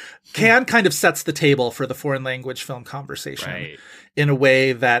 Cannes kind of sets the table for the foreign language film conversation in a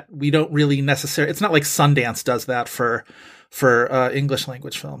way that we don't really necessarily. It's not like Sundance does that for English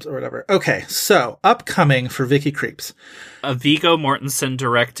language films or whatever. Okay, so upcoming for Vicky Creeps. A Viggo Mortensen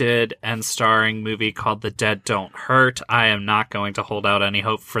directed and starring movie called The Dead Don't Hurt. I am not going to hold out any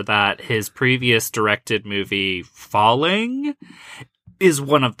hope for that. His previous directed movie, Falling, is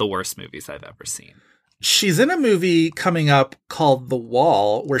one of the worst movies I've ever seen. She's in a movie coming up called The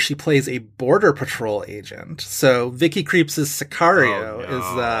Wall, where she plays a Border Patrol agent. So Vicky Creeps' Sicario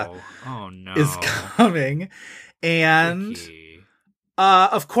is coming. And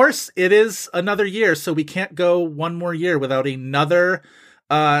of course, it is another year, so we can't go one more year without another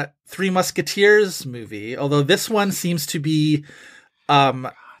Three Musketeers movie. Although this one seems to be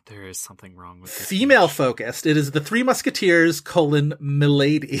there is something wrong with this female focused. It is the Three Musketeers :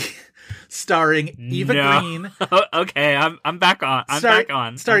 Milady, starring Eva Green. Okay, I'm back on.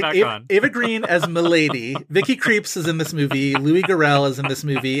 Starring Eva Green as Milady. Vicky Creeps is in this movie. Louis Garrel is in this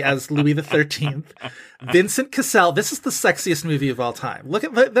movie as Louis XIII. Vincent Cassel. This is the sexiest movie of all time. Look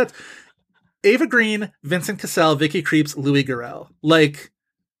at that. Eva Green, Vincent Cassel, Vicky Creeps, Louis Garrel. Like,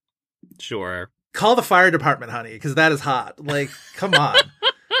 sure. Call the fire department, honey, because that is hot. Like, come on.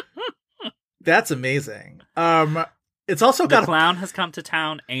 That's amazing. It's also got the clown has come to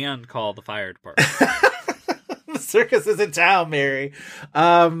town and called the fire department. The circus is in town, Mary.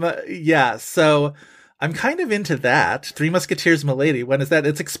 Yeah, so I'm kind of into that. Three Musketeers Milady. When is that?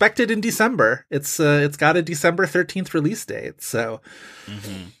 It's expected in December. It's got a December 13th release date. So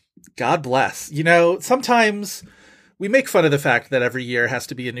God bless. You know, sometimes we make fun of the fact that every year has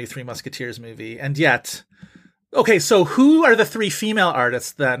to be a new Three Musketeers movie, and yet. Okay, so who are the three female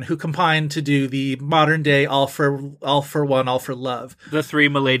artists then who combined to do the modern day all for one, all for love? The Three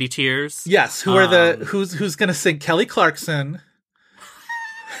Milady Tears. Yes, who are the who's going to sing? Kelly Clarkson.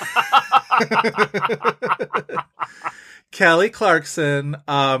 Kelly Clarkson,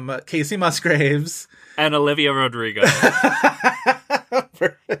 Casey Musgraves, and Olivia Rodrigo.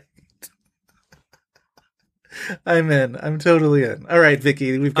 Perfect. I'm in. I'm totally in. All right,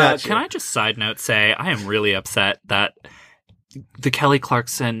 Vicky, we've got you. Can I just side note say I am really upset that the Kelly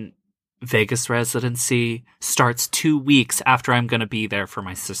Clarkson Vegas residency starts 2 weeks after I'm going to be there for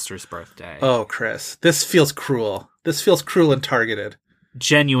my sister's birthday. Oh, Chris, this feels cruel. This feels cruel and targeted.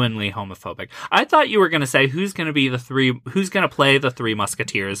 Genuinely homophobic. I thought you were going to say who's going to play the Three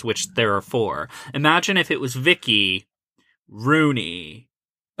Musketeers, which there are four. Imagine if it was Vicky, Rooney.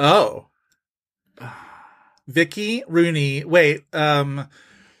 Oh. Vicky, Rooney. Wait, yeah,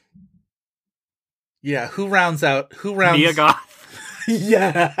 who rounds? Mia Goth.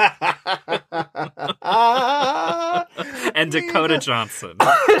 Yeah. And Dakota Johnson.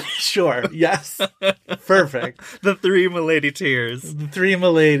 Sure, yes. Perfect. The Three Milady Tears. The Three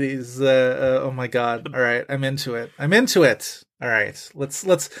Miladies. Oh my God. All right, I'm into it. All right,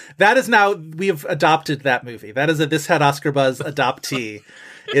 let's. That is now, we've adopted that movie. That is a This Had Oscar Buzz adoptee.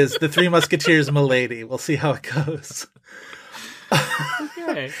 Is the Three Musketeers Milady. We'll see how it goes.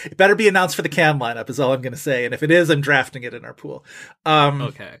 Okay. It better be announced for the Cannes lineup is all I'm going to say. And if it is, I'm drafting it in our pool.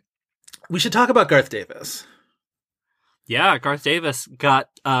 Okay. We should talk about Garth Davis. Yeah, Garth Davis got...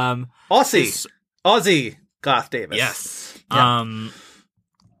 Aussie Garth Davis. Yes. Yeah.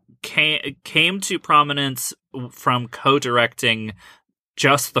 Came to prominence from co-directing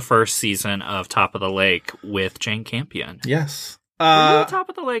just the first season of Top of the Lake with Jane Campion. Yes. Are you a Top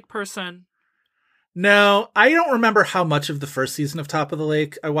of the Lake person? No, I don't remember how much of the first season of Top of the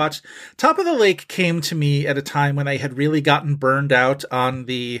Lake I watched. Top of the Lake came to me at a time when I had really gotten burned out on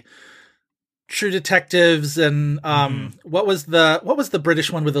the True Detectives and what was the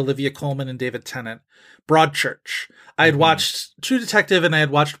British one with Olivia Colman and David Tennant? Broadchurch. I had watched True Detective and I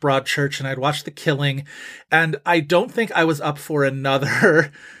had watched Broadchurch and I had watched The Killing, and I don't think I was up for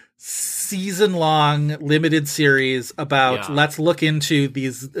another season-long limited series about let's look into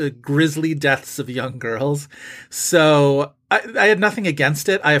these grisly deaths of young girls. So I had nothing against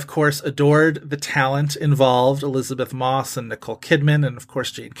it. I, of course, adored the talent involved, Elizabeth Moss and Nicole Kidman, and, of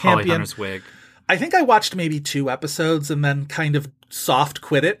course, Jane Campion. Holly Hunter's wig. I think I watched maybe 2 episodes and then kind of soft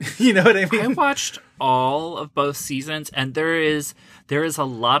quit it. You know what I mean? I watched all of both seasons, and there is a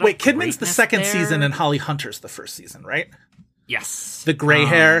lot of Kidman's the second there. season and Holly Hunter's the first season, right? Yes. The gray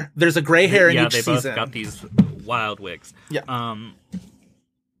hair. There's a gray hair in each season. Yeah, they both got these wild wigs. Yeah.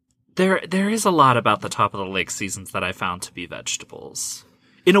 There is a lot about the Top of the Lake seasons that I found to be vegetables.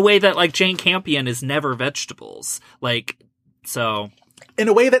 In a way that, like, Jane Campion is never vegetables. Like, so... In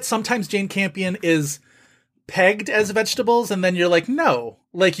a way that sometimes Jane Campion is pegged as vegetables, and then you're like, no.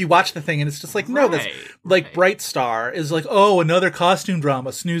 Like, you watch the thing, and it's just like, no, that's like Bright Star is like, oh, another costume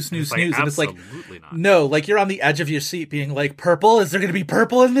drama, snooze, snooze, snooze. And it's like, not. No, like, you're on the edge of your seat being like, purple? Is there going to be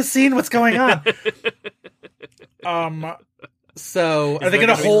purple in this scene? What's going on? So are they going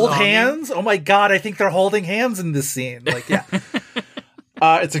to hold hands? Oh my God, I think they're holding hands in this scene. Like, yeah.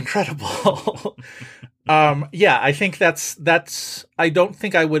 It's incredible. Yeah, I think that's I don't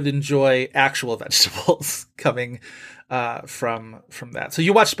think I would enjoy actual vegetables coming from that. So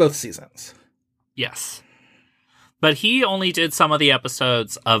you watched both seasons. Yes. But he only did some of the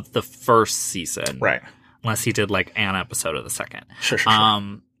episodes of the first season. Right. Unless he did like an episode of the second. Sure.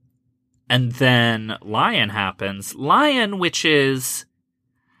 And then Lion happens. Lion, which is...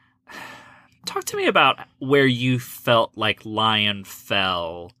 Talk to me about where you felt like Lion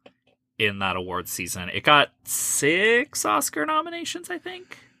fell in that award season. It got 6 Oscar nominations, I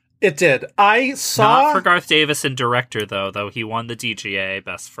think. It did. I saw... Not for Garth Davis in director, though he won the DGA,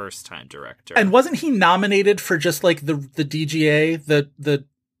 Best First Time Director. And wasn't he nominated for just like the DGA, the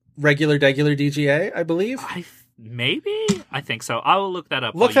regular DGA, I believe? Maybe? I think so. I will look that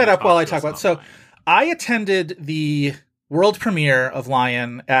up. Look that up while I talk about it. So I attended the world premiere of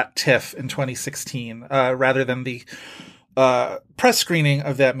Lion at TIFF in 2016, rather than the press screening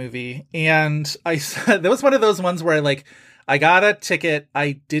of that movie. And that was one of those ones where I got a ticket.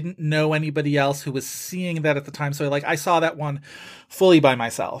 I didn't know anybody else who was seeing that at the time. So I saw that one fully by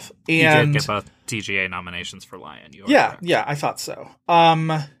myself. And you did get both DGA nominations for Lion. Yeah, I thought so.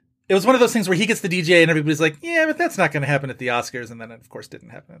 It was one of those things where he gets the DGA and everybody's like, yeah, but that's not going to happen at the Oscars. And then it, of course, didn't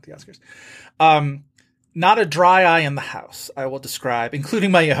happen at the Oscars. Not a dry eye in the house, I will describe,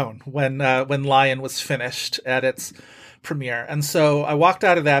 including my own, when Lion was finished at its premiere. And so I walked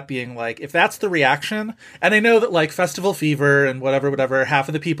out of that being like, if that's the reaction, and I know that festival fever and whatever, half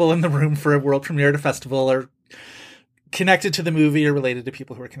of the people in the room for a world premiere at a festival are connected to the movie or related to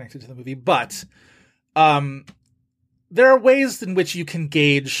people who are connected to the movie. But there are ways in which you can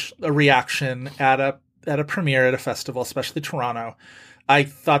gauge a reaction at a premiere at a festival, especially Toronto. I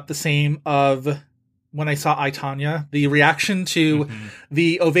thought the same of when I saw I, Tonya, the reaction to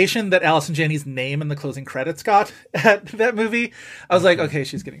the ovation that Allison Janney's name in the closing credits got at that movie. I was like, okay,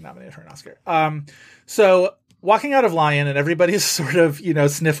 she's getting nominated for an Oscar. So walking out of Lion and everybody's sort of,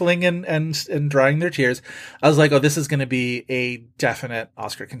 sniffling and drying their tears, I was like, oh, this is going to be a definite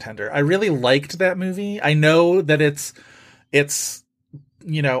Oscar contender. I really liked that movie. I know that it's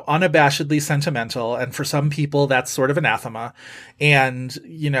unabashedly sentimental, and for some people that's sort of anathema. And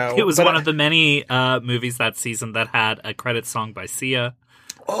it was one of the many movies that season that had a credit song by Sia.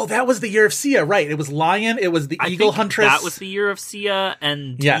 Oh, that was the year of Sia, right? It was Lion. It was the Eagle Huntress. That was the year of Sia,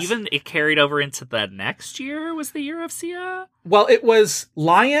 and even it carried over into the next year. Was the year of Sia? Well, it was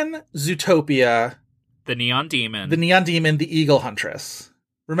Lion, Zootopia, the Neon Demon, the Eagle Huntress.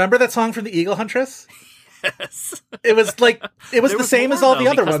 Remember that song from the Eagle Huntress? Yes. It was the same as all the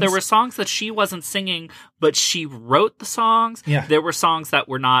other ones. There were songs that she wasn't singing, but she wrote the songs. Yeah. There were songs that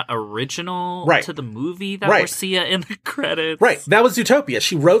were not original to the movie that were Sia in the credits. Right. That was Zootopia.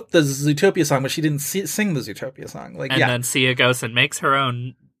 She wrote the Zootopia song, but she didn't sing the Zootopia song. Then Sia goes and makes her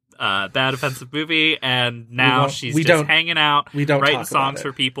own bad offensive movie, and now she's just hanging out, writing songs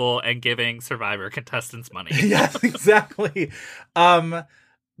for people and giving Survivor contestants money. Yes, exactly.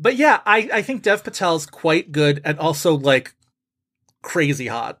 But yeah, I think Dev Patel's quite good and also crazy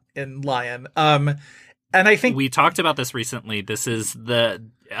hot in Lion. And I think we talked about this recently. This is the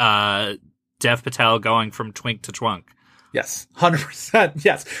Dev Patel going from twink to twunk. Yes, 100%.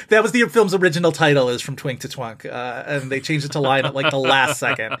 Yes, that was the film's original title, is From Twink to Twunk, and they changed it to Lion at the last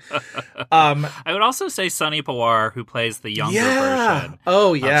second. I would also say Sonny Pawar, who plays the younger version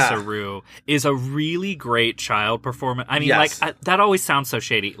of Saru, is a really great child performance. I mean, that always sounds so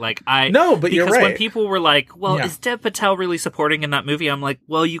shady. But you're right. Because when people were like, well, is Dev Patel really supporting in that movie? I'm like,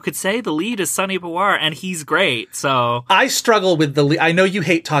 well, you could say the lead is Sonny Pawar, and he's great, so... I struggle with the lead. I know you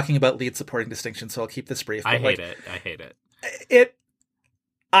hate talking about lead supporting distinction, so I'll keep this brief. I hate it.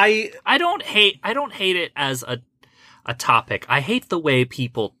 I don't hate it as a topic. I hate the way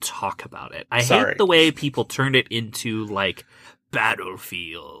people talk about it. I hate the way people turn it into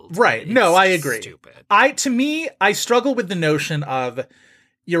Battlefield. Right. No, I agree. Stupid. To me, I struggle with the notion of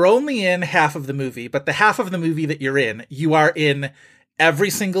you're only in half of the movie, but the half of the movie that you're in, you are in every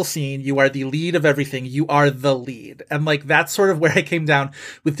single scene. You are the lead of everything. You are the lead. And that's sort of where I came down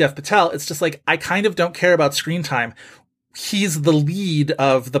with Dev Patel. It's just I kind of don't care about screen time. He's the lead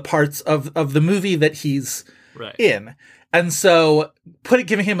of the parts of the movie that he's in. And so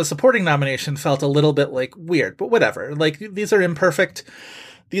giving him a supporting nomination felt a little bit weird, but whatever. These are imperfect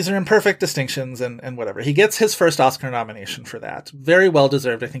these are imperfect distinctions and whatever. He gets his first Oscar nomination for that. Very well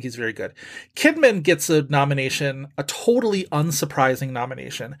deserved. I think he's very good. Kidman gets a nomination, a totally unsurprising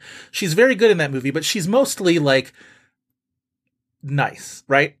nomination. She's very good in that movie, but she's mostly like nice,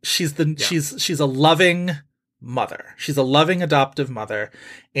 right? She's a loving mother. She's a loving adoptive mother,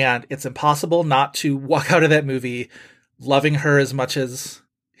 and it's impossible not to walk out of that movie loving her as much as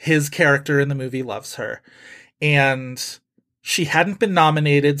his character in the movie loves her. And she hadn't been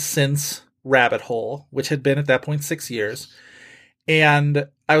nominated since Rabbit Hole, which had been at that point 6 years. And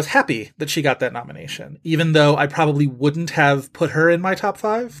I was happy that she got that nomination, even though I probably wouldn't have put her in my top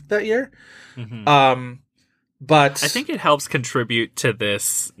 5 that year. Mm-hmm. But I think it helps contribute to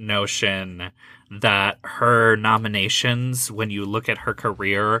this notion that her nominations, when you look at her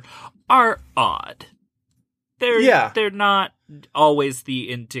career, are odd. They're not always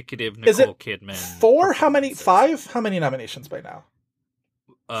the indicative Nicole Kidman. 4? How many? 5? How many nominations by now?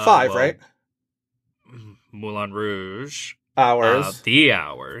 5, right? Moulin Rouge. Hours. The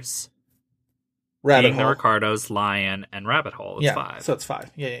Hours. Rabbit Being Hole. the Ricardos, Lion, and Rabbit Hole. It's 5. So it's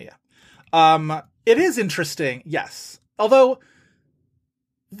 5. Yeah. It is interesting, yes. Although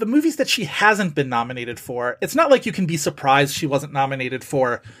the movies that she hasn't been nominated for, it's not like you can be surprised she wasn't nominated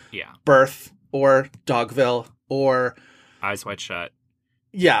for Birth or Dogville or Eyes Wide Shut.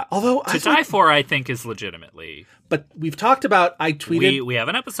 Yeah, although To Die For, I think, is legitimately. But we've talked about. I tweeted. We have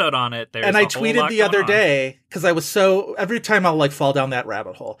an episode on it. And I tweeted the other day because I was so. Every time I'll like fall down that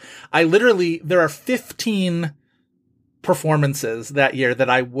rabbit hole, there are 15 performances that year that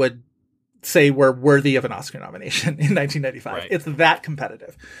I would say were worthy of an Oscar nomination in 1995. Right. It's that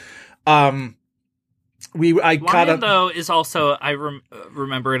competitive. Lion, though, is also, I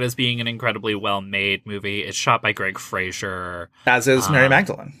remember it as being an incredibly well-made movie. It's shot by Greg Fraser. As is Mary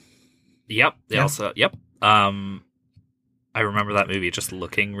Magdalene. Yep. I remember that movie just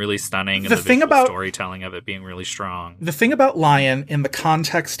looking really stunning, and the thing visual about storytelling of it being really strong. The thing about Lion in the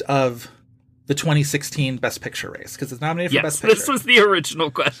context of the 2016 Best Picture race, because it's nominated for Best Picture. This was the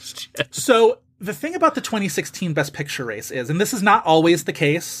original question. So the thing about the 2016 Best Picture race is, and this is not always the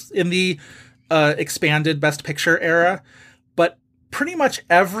case in the expanded Best Picture era, but pretty much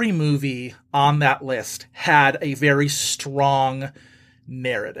every movie on that list had a very strong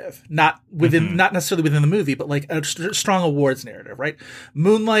narrative, not necessarily within the movie, but like a strong awards narrative, right?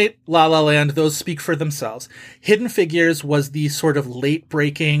 Moonlight, La La Land, those speak for themselves. Hidden Figures was the sort of late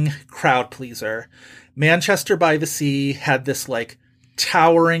breaking crowd pleaser. Manchester by the Sea had this like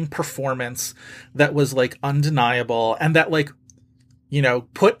towering performance that was like undeniable and that like, you know,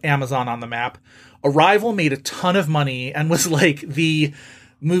 put Amazon on the map. Arrival made a ton of money and was like the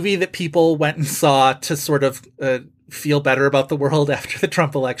movie that people went and saw to sort of feel better about the world after the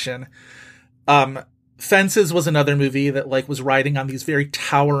Trump election. Fences was another movie that like was riding on these very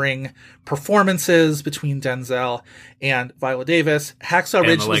towering performances between Denzel and Viola Davis. Hacksaw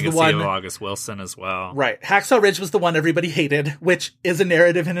Ridge was the one. Of August Wilson as well. Right. Hacksaw Ridge was the one everybody hated, which is a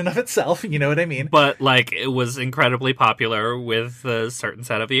narrative in and of itself. You know what I mean? But like it was incredibly popular with a certain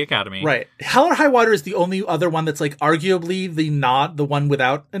set of the Academy. Right. Hell or High Water is the only other one that's like arguably the one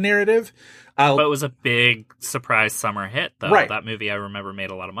without a narrative. But it was a big surprise summer hit, though. Right. That movie, I remember, made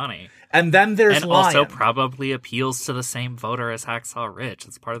a lot of money. And then there's and Lion. Also probably appeals to the same voter as Hacksaw Ridge.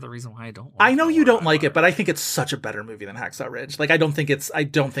 It's part of the reason why I don't like I know you don't like it, but I think it's such a better movie than Hacksaw Ridge. Like, I don't think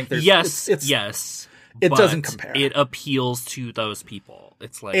there's... Yes. It doesn't compare. It appeals to those people.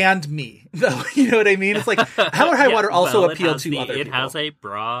 It's like... And me. Though, you know what I mean? It's like, Hell or High Water also appealed to other people. It has a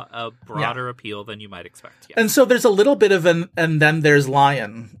broader appeal than you might expect. Yes. And so there's a little bit of an... And then there's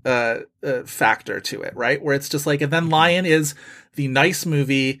Lion factor to it, right? Where it's just like... And then Lion is the nice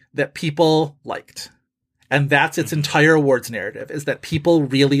movie that people liked. And that's its entire awards narrative, is that people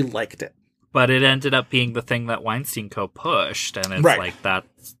really liked it. But it ended up being the thing that Weinstein Co. pushed, and it's like that,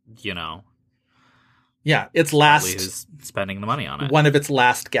 you know... Yeah, its who's spending the money on it. One of its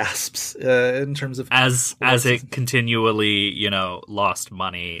last gasps in terms of... As it continually, you know, lost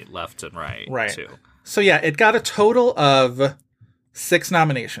money left and right, too. So yeah, it got a total of 6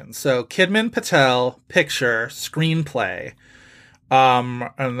 nominations. So Kidman, Patel, Picture, Screenplay,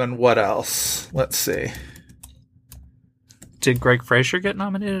 and then what else? Let's see. Did Greg Fraser get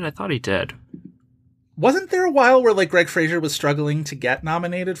nominated? I thought he did. Wasn't there a while where like Greg Fraser was struggling to get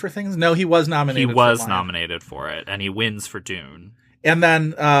nominated for things? No, he was nominated. He was nominated for it, and he wins for Dune. And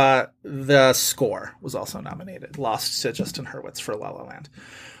then the score was also nominated. Lost to Justin Hurwitz for La La Land.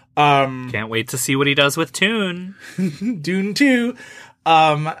 Can't wait to see what he does with Dune. Dune 2.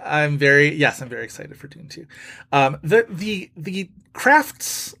 I'm very excited for Dune 2. The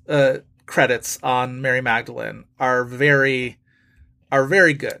Crafts credits on Mary Magdalene are very are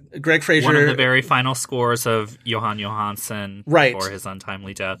very good. Greg Fraser, one of the very final scores of Johan Johansson Right. for his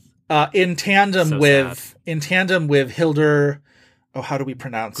untimely death. in tandem So with Hildur. Oh, how do we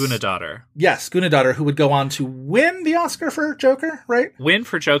pronounce Guðnadóttir? Yes, Guðnadóttir, who would go on to win the Oscar for Joker, right? Win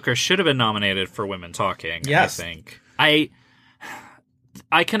for Joker, should have been nominated for Women Talking. Yes. I think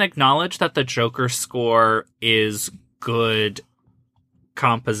I can acknowledge that the Joker score is good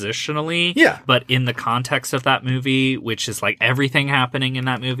compositionally, Yeah. but in the context of that movie, which is like everything happening in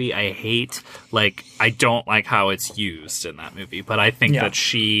that movie, I don't like how it's used in that movie, but I think that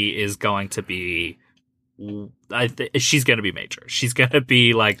she is going to be she's going to be major. She's going to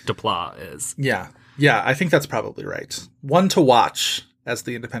be like Duplass is. Yeah, I think that's probably right. One to watch, as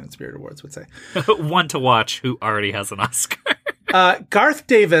the Independent Spirit Awards would say. One to watch who already has an Oscar. Garth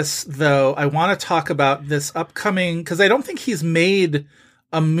Davis, though, I want to talk about this upcoming, because I don't think he's made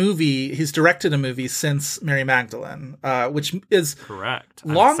a movie, he's directed a movie since Mary Magdalene, which is correct.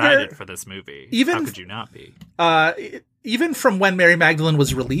 Longer, I'm excited for this movie. How could you not be? Even from when Mary Magdalene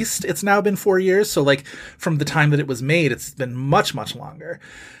was released, it's now been 4 years. So like from the time that it was made, it's been much, much longer.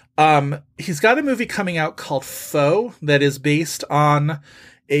 He's got a movie coming out called Foe that is based on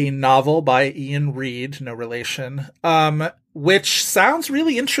a novel by Ian Reid, no relation, which sounds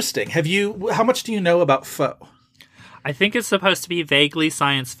really interesting. How much do you know about Foe? I think it's supposed to be vaguely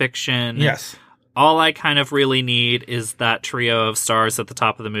science fiction. Yes. All I kind of really need is that trio of stars at the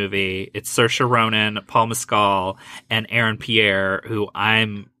top of the movie. It's Saoirse Ronan, Paul Mescal, and Aaron Pierre, who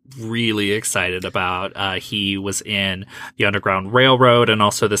I'm really excited about. He was in The Underground Railroad and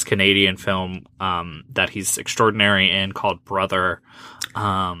also this Canadian film that he's extraordinary in called Brother.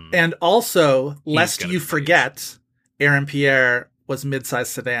 And also, lest you forget, Aaron Pierre was Midsize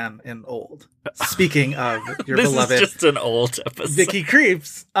Sedan in Old. Speaking of your beloved, this is just an old episode. Vicky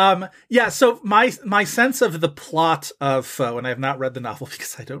Creeps. So my sense of the plot of Foe, and I have not read the novel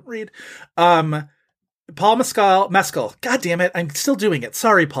because I don't read. Paul Mescal. God damn it, I'm still doing it.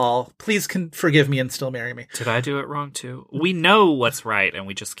 Sorry, Paul. Please forgive me and still marry me. Did I do it wrong too? We know what's right, and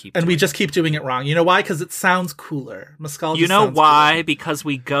we just keep keep doing it wrong. You know why? Because it sounds cooler. Mescal. You know why? Cooler. Because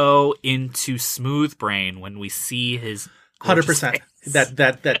we go into smooth brain when we see his 100%.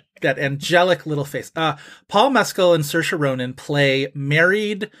 That angelic little face. Paul Mescal and Saoirse Ronan play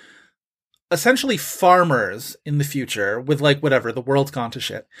married, essentially farmers in the future with like whatever, the world's gone to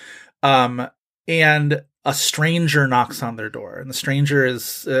shit. And a stranger knocks on their door, and the stranger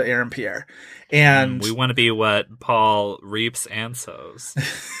is Aaron Pierre. And we want to be what Paul reaps and sows.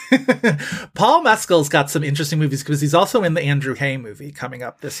 Paul Mescal's got some interesting movies because he's also in the Andrew Hay movie coming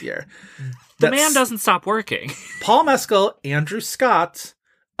up this year. The man doesn't stop working. Paul Mescal, Andrew Scott,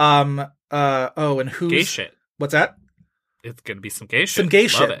 and who's gay shit? What's that? It's gonna be some gay shit. Some gay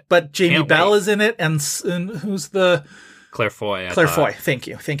shit. But Jamie Bell is in it, and who's the Claire Foy. Claire Foy. Thank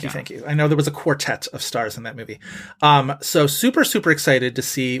you. I know there was a quartet of stars in that movie. So super, super excited to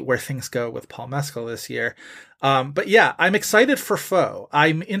see where things go with Paul Mescal this year. But yeah, I'm excited for Foe.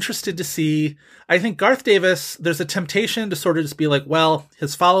 I'm interested to see, I think Garth Davis, there's a temptation to sort of just be like, well,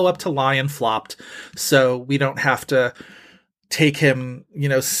 his follow-up to Lion flopped, so we don't have to take him,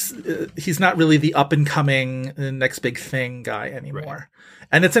 he's not really the up-and-coming next big thing guy anymore. Right.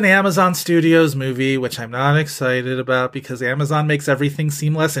 And it's an Amazon Studios movie, which I'm not excited about because Amazon makes everything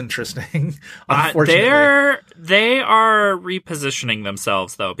seem less interesting, unfortunately. They are repositioning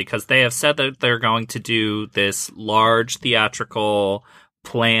themselves, though, because they have said that they're going to do this large theatrical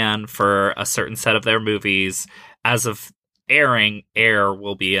plan for a certain set of their movies. As of airing, Air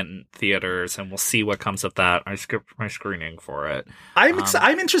will be in theaters, and we'll see what comes of that. I skipped my screening for it.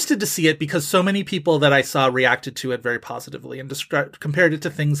 I'm interested to see it because so many people that I saw reacted to it very positively and compared it to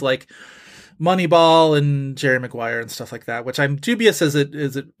things like Moneyball and Jerry Maguire and stuff like that, which I'm dubious as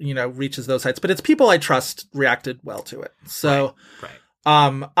it reaches those heights. But it's people I trust reacted well to it. So,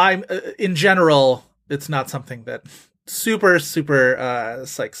 I'm in general, it's not something that super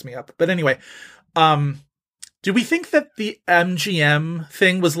psychs me up. But anyway, do we think that the MGM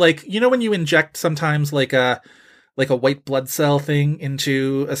thing was like, when you inject sometimes like a white blood cell thing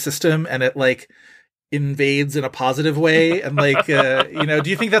into a system and it like invades in a positive way? And like, do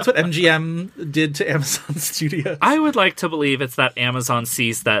you think that's what MGM did to Amazon Studios? I would like to believe it's that Amazon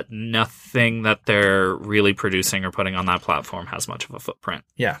sees that nothing that they're really producing or putting on that platform has much of a footprint.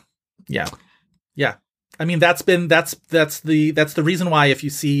 Yeah. I mean, that's the reason why if you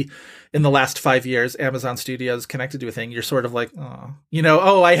see in the last 5 years, Amazon Studios connected to a thing, you're sort of like,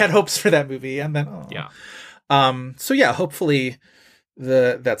 I had hopes for that movie. And then, So yeah, hopefully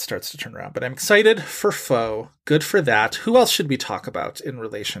that starts to turn around, but I'm excited for Foe. Good for that. Who else should we talk about in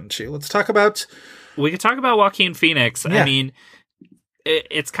relation to? We could talk about Joaquin Phoenix. Yeah. I mean,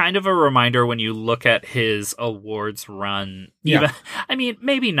 it's kind of a reminder when you look at his awards run. Yeah. Even, I mean,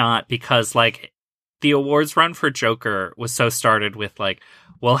 maybe not, because like the awards run for Joker was so started with like,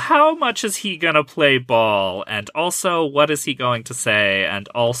 well, how much is he going to play ball? And also, what is he going to say? And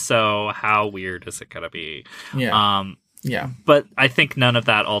also, how weird is it going to be? Yeah. But I think none of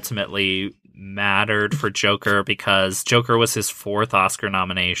that ultimately mattered for Joker, because Joker was his 4th Oscar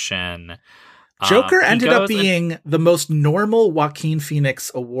nomination. Joker ended up being the most normal Joaquin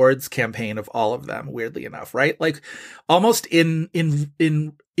Phoenix awards campaign of all of them, weirdly enough, right? Like almost in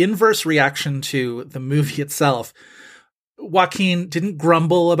inverse reaction to the movie itself. Joaquin didn't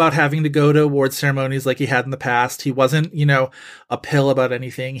grumble about having to go to award ceremonies like he had in the past. He wasn't, a pill about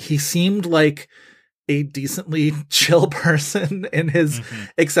anything. He seemed like a decently chill person in his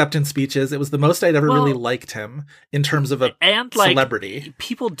acceptance speeches. It was the most I'd ever really liked him in terms of a celebrity. Like,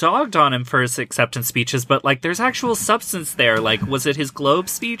 people dogged on him for his acceptance speeches, but like there's actual substance there. Like, was it his Globe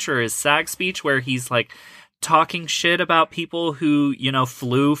speech or his SAG speech where he's like talking shit about people who,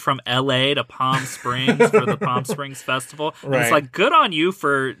 flew from LA to Palm Springs for the Palm Springs Festival? And it's like, good on you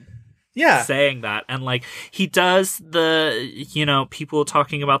for saying that. And like he does the people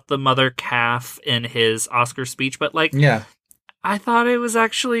talking about the mother calf in his Oscar speech, but like I thought it was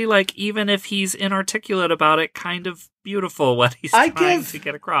actually, like, even if he's inarticulate about it, kind of beautiful what he's trying to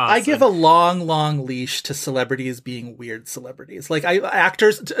get across. I give a long leash to celebrities being weird celebrities. Like,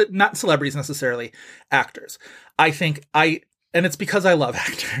 actors, not celebrities necessarily, actors. And it's because I love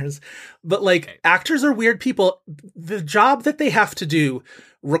actors, but like actors are weird people. The job that they have to do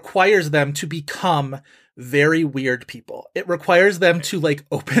requires them to become very weird people. It requires them to like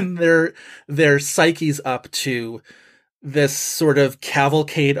open their psyches up to this sort of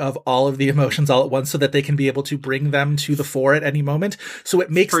cavalcade of all of the emotions all at once so that they can be able to bring them to the fore at any moment. So it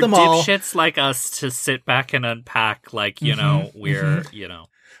makes them all... For dipshits like us to sit back and unpack, like,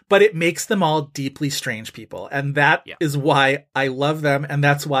 But it makes them all deeply strange people. And that is why I love them. And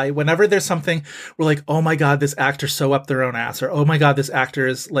that's why whenever there's something, we're like, oh my God, this actor's so up their own ass. Or, oh my God, this actor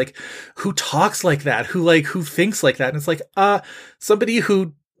is like, who talks like that? Who thinks like that? And it's like, somebody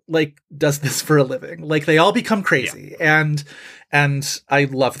who like does this for a living. Like they all become crazy, and I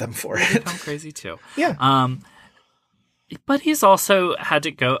love them for it. Become crazy too. Yeah. But he's also had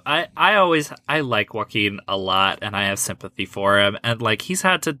to go. I like Joaquin a lot, and I have sympathy for him. And like he's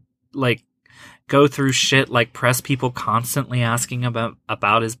had to like go through shit, like press people constantly asking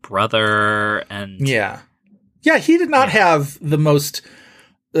about his brother, and he did not have the most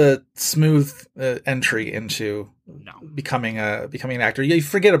smooth entry into becoming an actor. You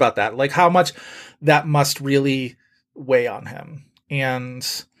forget about that, like how much that must really weigh on him,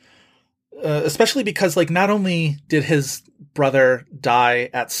 and especially because like not only did his brother die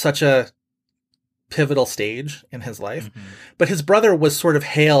at such a pivotal stage in his life, but his brother was sort of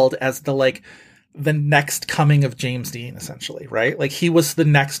hailed as the next coming of James Dean, essentially, right? Like he was the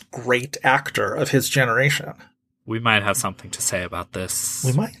next great actor of his generation. We might have something to say about this.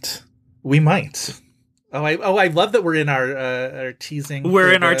 We might. Oh, I love that we're in our teasing.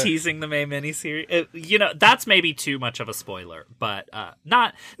 We're in our teasing the May miniseries. That's maybe too much of a spoiler, but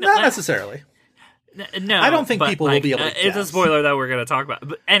not necessarily. No, I don't think people will be able to guess. It's a spoiler that we're going to talk about.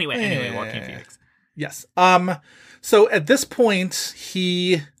 But anyway, Joaquin Phoenix. Yes. So at this point,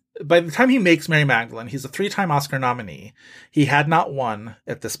 by the time he makes Mary Magdalene, he's a 3-time Oscar nominee. He had not won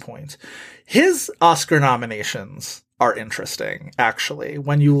at this point. His Oscar nominations are interesting, actually.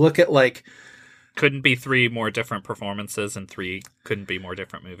 When you look at couldn't be 3 more different performances and 3 couldn't be more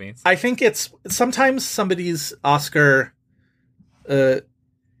different movies. I think it's sometimes somebody's Oscar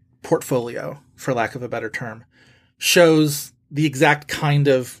portfolio, for lack of a better term, shows the exact kind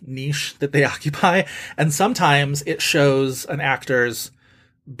of niche that they occupy. And sometimes it shows an actor's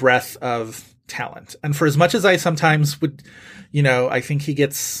breadth of talent. And for as much as I sometimes would, I think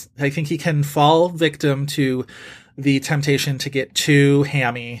he can fall victim to the temptation to get too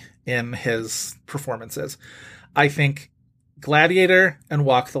hammy in his performances. I think Gladiator and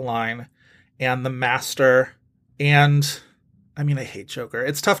Walk the Line and The Master and I hate Joker.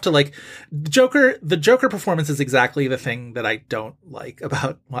 It's tough to the Joker performance is exactly the thing that I don't like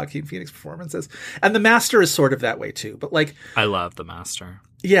about Joaquin Phoenix performances. And The Master is sort of that way too. But I love The Master.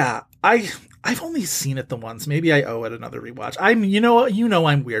 Yeah. I've only seen it the once. Maybe I owe it another rewatch. I'm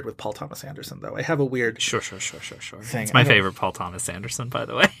weird with Paul Thomas Anderson though. I have a weird Sure. Thing. It's my favorite Paul Thomas Anderson, by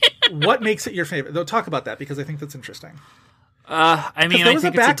the way. What makes it your favorite? Though talk about that because I think that's interesting. I think it's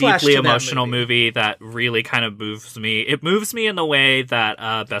a deeply emotional movie that really kind of moves me. It moves me in the way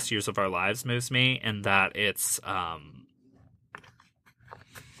that Best Years of Our Lives moves me, and that it's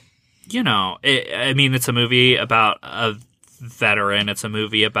it's a movie about a veteran. It's a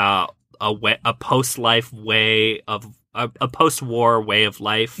movie about a post-life way of a post-war way of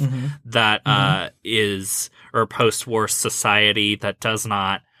life that is, or a post-war society that does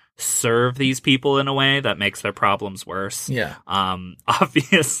not serve these people in a way that makes their problems worse. Yeah.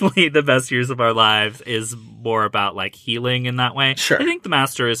 Obviously, The Best Years of Our Lives is more about like healing in that way. Sure. I think The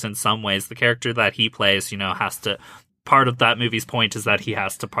Master is in some ways. The character that he plays, has to. Part of that movie's point is that he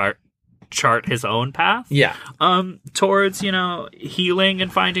has to chart his own path. Yeah. Towards healing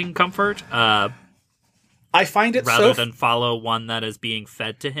and finding comfort. I find it rather than follow one that is being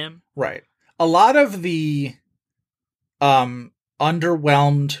fed to him. Right. A lot of the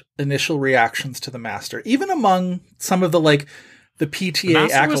underwhelmed initial reactions to The Master, even among some of the PTA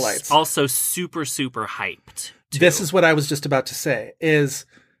acolytes, was also super, super hyped. Too. This is what I was just about to say, is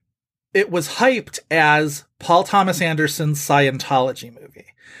it was hyped as Paul Thomas Anderson's Scientology movie.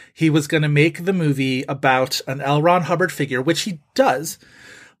 He was going to make the movie about an L. Ron Hubbard figure, which he does,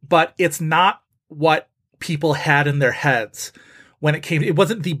 but it's not what people had in their heads when it came. It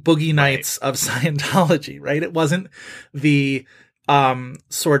wasn't the Boogie Nights of Scientology, right? It wasn't the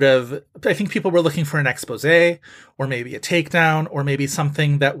sort of, I think people were looking for an expose or maybe a takedown or maybe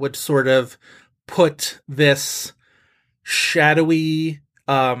something that would sort of put this shadowy,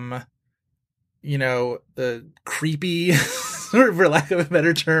 creepy, for lack of a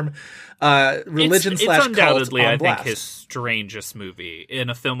better term, religion / cult It's undoubtedly, on I blast. think, his strangest movie in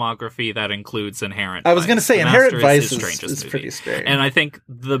a filmography that includes Inherent I was going to say, The Inherent Master Vice his is strangest pretty movie. strange. And I think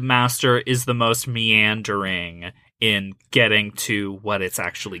The Master is the most meandering in getting to what it's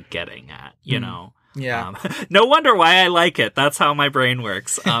actually getting at, you know? Yeah. No wonder why I like it. That's how my brain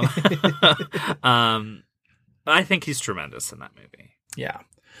works. I think he's tremendous in that movie. Yeah.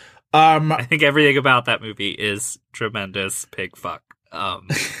 I think everything about that movie is tremendous pig fuck. I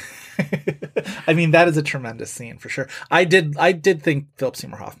mean, that is a tremendous scene for sure. I did think Philip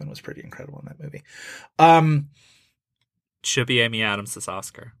Seymour Hoffman was pretty incredible in that movie. Should be Amy Adams'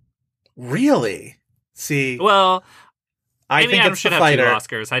 Oscar. Really? See, well, I Amy think Adams it's should the have fighter. 2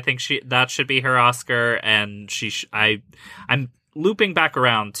 Oscars. I think that should be her Oscar, and I'm looping back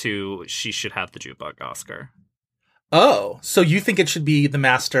around to she should have the Junebug Oscar. Oh, so you think it should be The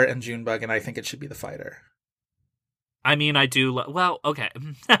Master and Junebug, and I think it should be the fighter. I mean, I do. Well, okay,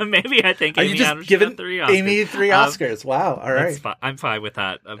 maybe I think Are Amy you just Adams should giving have 3 Oscars. Amy 3 Oscars? Wow, all right. I'm fine with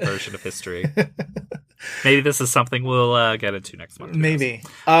that version of history. Maybe this is something we'll get into next month. Maybe.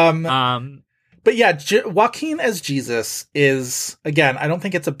 But yeah, Joaquin as Jesus is, again, I don't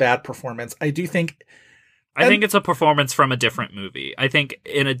think it's a bad performance. I do think... I think it's a performance from a different movie. I think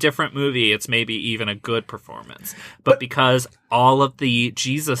in a different movie, it's maybe even a good performance. But because all of the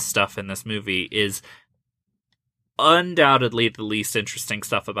Jesus stuff in this movie is undoubtedly the least interesting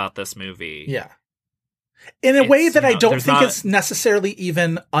stuff about this movie. Yeah. In a way that I don't think not... is necessarily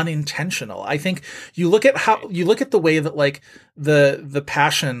even unintentional. I think you look at the way that like the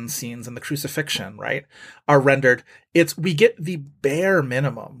passion scenes and the crucifixion, right, are rendered. We get the bare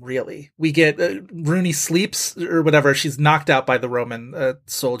minimum, really. We get Rooney sleeps or whatever. She's knocked out by the Roman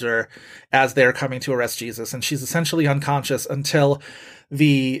soldier as they're coming to arrest Jesus, and she's essentially unconscious until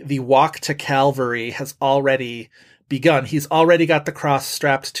the walk to Calvary has already begun. He's already got the cross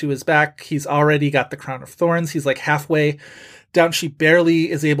strapped to his back. He's already got the crown of thorns. He's like halfway down. She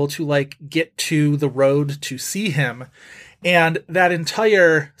barely is able to like get to the road to see him. And that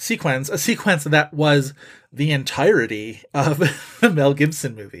entire sequence, a sequence that was the entirety of the Mel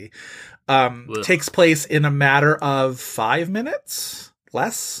Gibson movie, takes place in a matter of 5 minutes,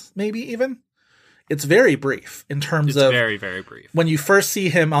 less, maybe even. It's very brief in terms of very, very brief. When you first see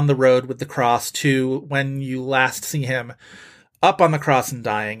him on the road with the cross to when you last see him up on the cross and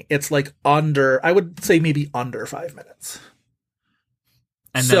dying. It's like I would say maybe under 5 minutes.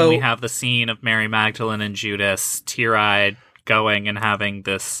 And then we have the scene of Mary Magdalene and Judas tear-eyed going and having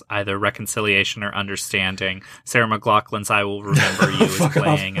this either reconciliation or understanding. Sarah McLachlan's "I Will Remember You" is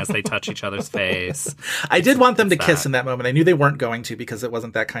playing as they touch each other's face. I did want them to kiss in that moment. I knew they weren't going to because it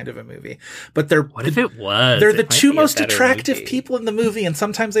wasn't that kind of a movie. But what if it was? They're the two most attractive people in the movie, and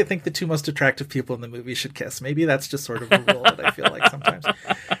sometimes I think the two most attractive people in the movie should kiss. Maybe that's just sort of a rule that I feel like sometimes.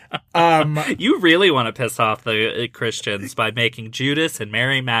 You really want to piss off the Christians by making Judas and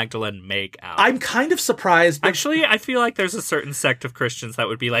Mary Magdalene make out. I'm kind of surprised. Actually, I feel like there's a certain sect of Christians that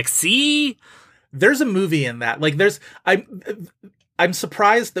would be like, see? There's a movie in that. Like, I'm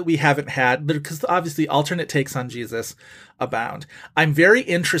surprised that we haven't had, because obviously alternate takes on Jesus abound. I'm very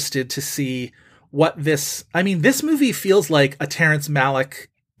interested to see what this movie feels like a Terrence Malick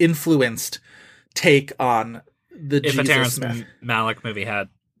influenced take on the Jesus myth. If a Terrence Malick movie had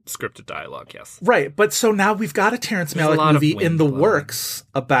scripted dialogue, yes. Right, but so now we've got a Terrence There's a Malick lot of movie wind in the blowing. works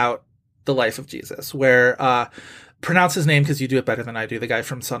about the life of Jesus, where pronounce his name because you do it better than I do. The guy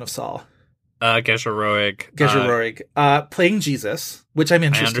from Son of Saul, Geshe playing Jesus, which I'm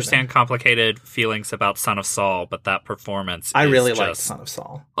interested. I understand complicated feelings about Son of Saul, but that performance I is really just like Son of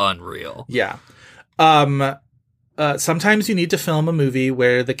Saul. unreal. Yeah. Sometimes you need to film a movie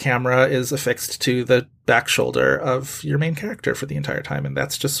where the camera is affixed to the back shoulder of your main character for the entire time, and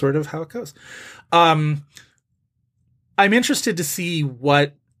that's just sort of how it goes. I'm interested to see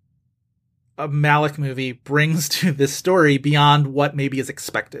what a Malick movie brings to this story beyond what maybe is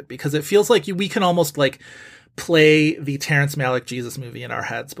expected, because it feels like we can almost like play the Terrence Malick Jesus movie in our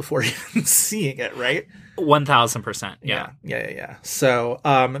heads before even seeing it, right? 1000%. Yeah. So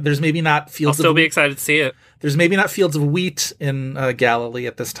there's maybe not I'll fields. still be excited to see it. There's maybe not fields of wheat in Galilee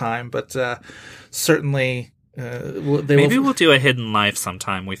at this time, but certainly We'll do a Hidden Life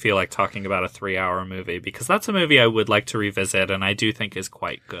sometime. We feel like talking about a 3-hour movie, because that's a movie I would like to revisit, and I do think is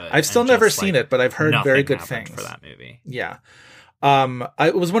quite good. I've still never seen it, but I've heard very good things for that movie. Yeah.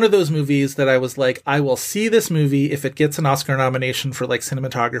 It was one of those movies that I was like, I will see this movie if it gets an Oscar nomination for like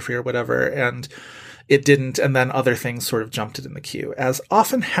cinematography or whatever, and it didn't, and then other things sort of jumped it in the queue, as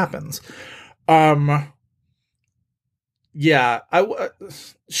often happens. Yeah,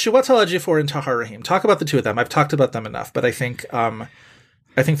 Chiwetel Ejiofor and Tahar Rahim. Talk about the two of them. I've talked about them enough, but I think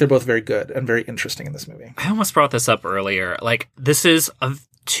they're both very good and very interesting in this movie. I almost brought this up earlier. Like, this is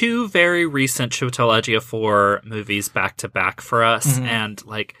two very recent Chiwetel Ejiofor movies back to back for us, and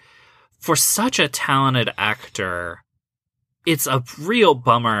like, for such a talented actor, it's a real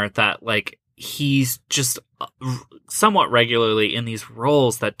bummer that like he's just somewhat regularly in these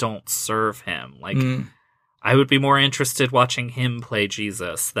roles that don't serve him. Like. I would be more interested watching him play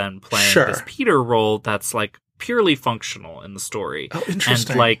Jesus than playing this Peter role that's like purely functional in the story. Oh,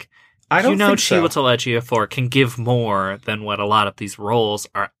 interesting. And like, I don't think so. Chiwetel Ejiofor can give more than what a lot of these roles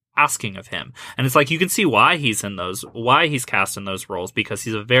are asking of him. And it's like, you can see why he's cast in those roles, because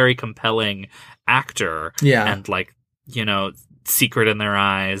he's a very compelling actor. Yeah. And like, secret in their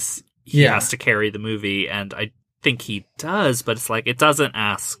eyes. He has to carry the movie, and I think he does, but it's like, it doesn't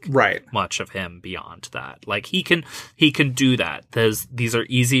ask much of him beyond that. Like, he can do that. These are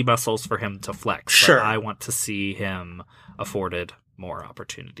easy muscles for him to flex. Sure. But I want to see him afforded more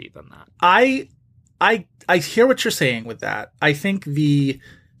opportunity than that. I hear what you're saying with that. I think the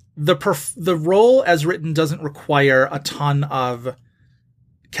role as written doesn't require a ton of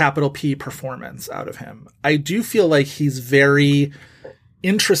capital P performance out of him. I do feel like he's very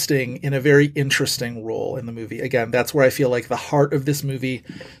interesting in a very interesting role in the movie. Again, that's where I feel like the heart of this movie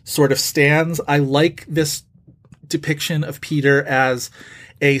sort of stands. I like this depiction of Peter as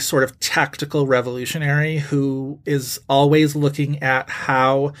a sort of tactical revolutionary who is always looking at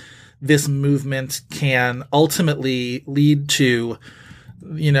how this movement can ultimately lead to,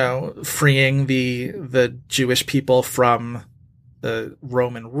 freeing the Jewish people from the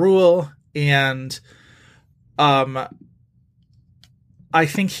Roman rule. And I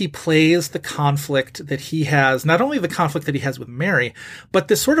think he plays the conflict that he has, not only the conflict that he has with Mary, but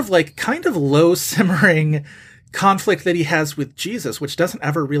this sort of like kind of low simmering conflict that he has with Jesus, which doesn't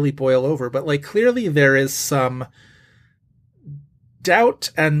ever really boil over. But like, clearly there is some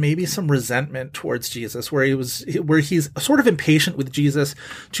doubt and maybe some resentment towards Jesus, where he's sort of impatient with Jesus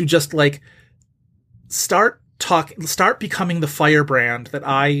to just like start becoming the firebrand that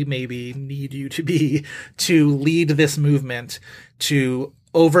I maybe need you to be to lead this movement, to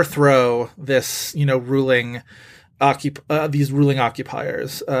overthrow this, ruling these ruling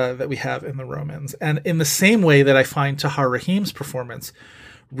occupiers that we have in the Romans. And in the same way that I find Tahar Rahim's performance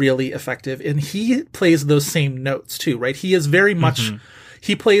really effective, and he plays those same notes too, right? He is very much,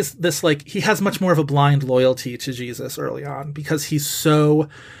 he plays this like, he has much more of a blind loyalty to Jesus early on, because he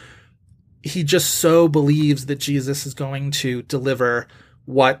just so believes that Jesus is going to deliver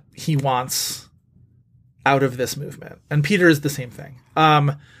what he wants out of this movement. And Peter is the same thing.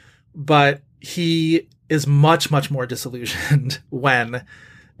 But he is much, much more disillusioned when,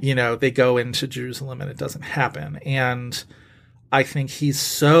 they go into Jerusalem and it doesn't happen. And I think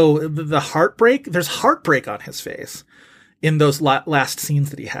there's heartbreak on his face in those last scenes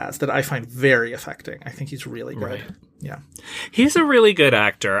that he has that I find very affecting. I think he's really good. Right. Yeah. He's a really good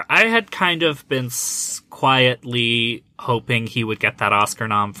actor. I had kind of been quietly hoping he would get that Oscar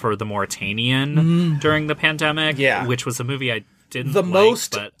nom for The Mauritanian during the pandemic, which was a movie I didn't like,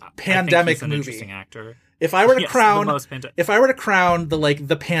 most but pandemic I think he's an movie. Interesting actor. If I were to crown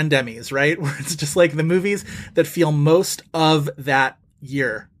the pandemies, right, where it's just like the movies that feel most of that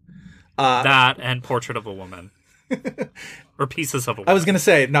year, that and Portrait of a Woman. Or Pieces of a Woman. I was going to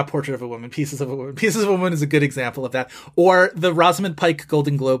say, not Portrait of a Woman, Pieces of a Woman. Pieces of a Woman is a good example of that. Or the Rosamund Pike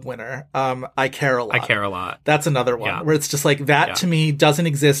Golden Globe winner, I Care a Lot. I Care a Lot. That's another one where it's just like, that to me doesn't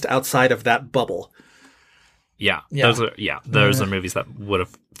exist outside of that bubble. Yeah. Those are movies that would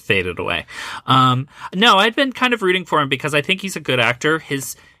have faded away. No, I'd been kind of rooting for him because I think he's a good actor.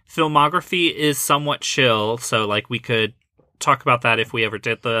 His filmography is somewhat chill, so like we could talk about that if we ever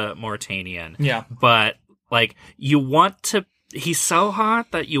did the Mauritanian. Yeah. But like he's so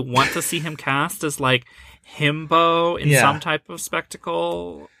hot that you want to see him cast as like himbo in some type of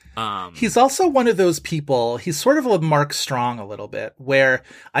spectacle. He's also one of those people, he's sort of a Mark Strong a little bit, where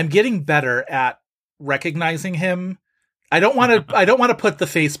I'm getting better at recognizing him. I don't want to put the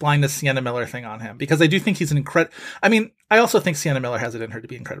face blindness Sienna Miller thing on him because I do think he's I also think Sienna Miller has it in her to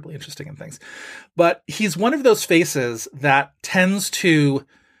be incredibly interesting in things, but he's one of those faces that tends to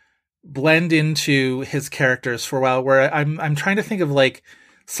blend into his characters for a while, where I'm trying to think of like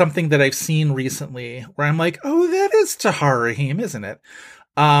something that I've seen recently where I'm like, oh, that is Tahar Rahim, isn't it?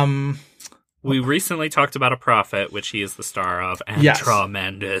 We recently talked about A Prophet, which he is the star of, and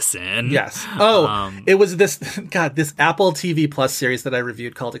tremendous in. Yes. Oh, it was this Apple TV Plus series that I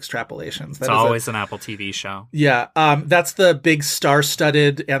reviewed called Extrapolations. It's always an Apple TV show. Yeah. That's the big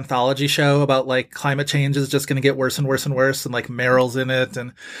star-studded anthology show about like climate change is just going to get worse and worse and worse, and like Meryl's in it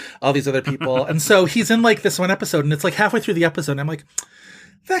and all these other people. And so he's in like this one episode, and it's like halfway through the episode, and I'm like,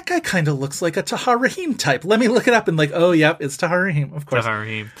 that guy kind of looks like a Tahar Rahim type. Let me look it up, and like, oh, yep, it's Tahar Rahim, of course. Tahar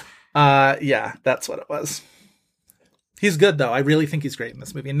Rahim. Yeah, that's what it was. He's good though. I really think he's great in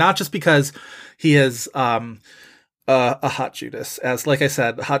this movie, and not just because he is a Hot Judas. As like I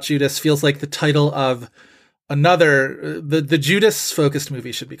said, Hot Judas feels like the title of another the Judas focused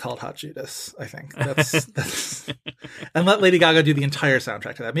movie should be called Hot Judas. I think that's and let Lady Gaga do the entire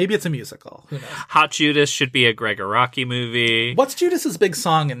soundtrack to that. Maybe it's a musical. Who knows? Hot Judas should be a Greg Araki movie. What's Judas's big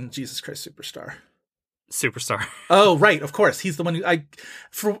song in Jesus Christ Superstar? Superstar. Oh, right. Of course. He's the one who I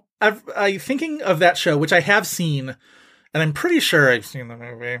thinking of that show, which I have seen, and I'm pretty sure I've seen the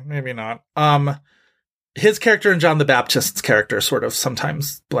movie. Maybe not. His character and John the Baptist's character sort of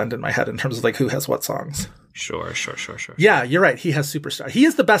sometimes blend in my head in terms of like who has what songs. Sure. Yeah, you're right. He has Superstar. He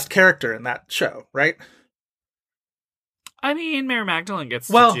is the best character in that show, right? I mean, Mary Magdalene gets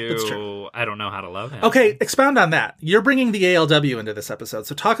to do that's true. I Don't Know How to Love Him. Okay, expound on that. You're bringing the ALW into this episode,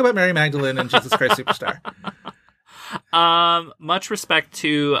 so talk about Mary Magdalene and Jesus Christ Superstar. Much respect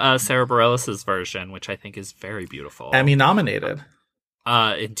to Sarah Bareilles' version, which I think is very beautiful. Emmy nominated.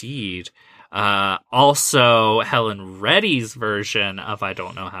 Indeed. Also, Helen Reddy's version of I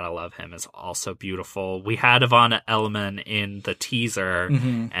Don't Know How to Love Him is also beautiful. We had Ivana Elliman in the teaser,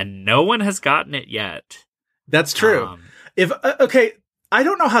 and no one has gotten it yet. That's true. I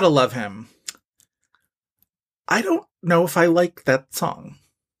Don't Know How to Love Him. I don't know if I like that song.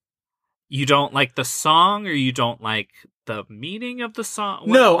 You don't like the song, or you don't like the meaning of the song?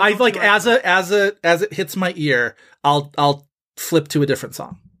 No, I like as it hits my ear, I'll flip to a different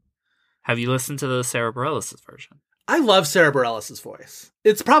song. Have you listened to the Sarah Bareilles' version? I love Sarah Bareilles' voice.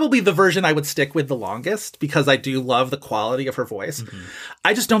 It's probably the version I would stick with the longest because I do love the quality of her voice. Mm-hmm.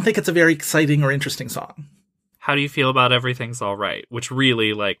 I just don't think it's a very exciting or interesting song. How do you feel about Everything's All Right? Which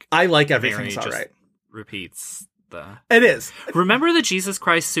really, like... I like Everything's All Right. Repeats the... It is. Remember the Jesus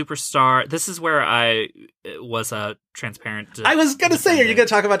Christ Superstar? This is where I was a Transparent... I was going to say, are you going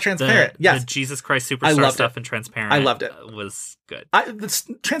to talk about Transparent? Yes. The Jesus Christ Superstar stuff in Transparent. I loved it. Was good.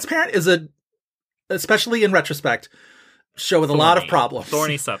 Transparent is especially in retrospect, show with a lot of problems.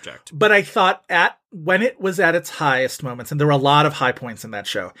 Thorny subject. But I thought when it was at its highest moments, and there were a lot of high points in that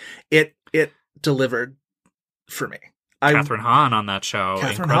show, it delivered for me. Catherine Hahn on that show.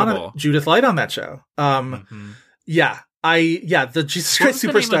 Catherine incredible. Hahn, Judith Light on that show. The Jesus Christ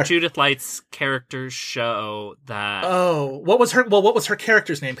Superstar. What's the name of Judith Light's character's show that... Oh, what was her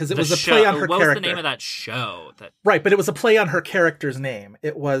character's name? Because it was a play on her character. What was the name of that show? Right, but it was a play on her character's name.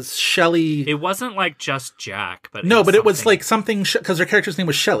 It was Shelley... It wasn't like just Jack, but... it was like something... Because her character's name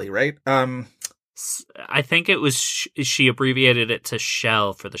was Shelley, right? I think it was... She abbreviated it to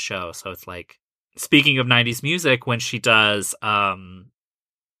Shell for the show, so it's like... Speaking of 90s music, when she does Hand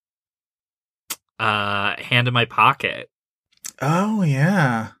in My Pocket. Oh,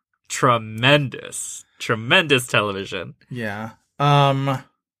 yeah. Tremendous television. Yeah.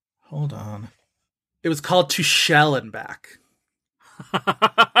 Hold on. It was called To Shell and Back.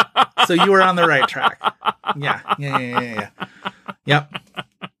 So you were on the right track. Yeah.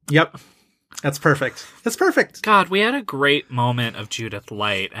 Yep. That's perfect. That's perfect. God, we had a great moment of Judith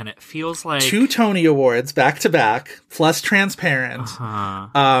Light, and it feels like 2 Tony Awards back to back, plus Transparent.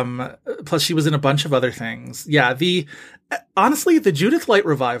 Plus she was in a bunch of other things. Yeah, honestly, the Judith Light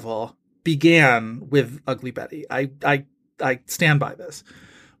revival began with Ugly Betty. I stand by this,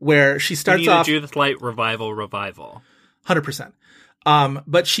 where she starts off Judith Light revival, 100%.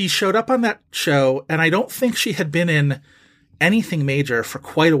 But she showed up on that show, and I don't think she had been in anything major for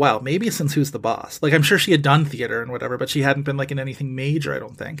quite a while. Maybe since Who's the Boss? Like, I'm sure she had done theater and whatever, but she hadn't been like in anything major, I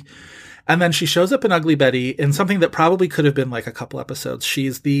don't think. And then she shows up in Ugly Betty in something that probably could have been like a couple episodes.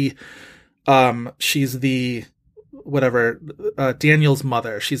 She's the Daniel's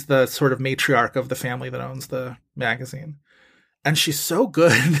mother. She's the sort of matriarch of the family that owns the magazine. And she's so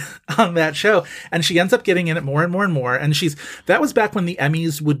good on that show. And she ends up getting in it more and more and more. And that was back when the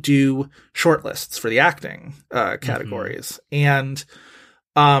Emmys would do shortlists for the acting categories. And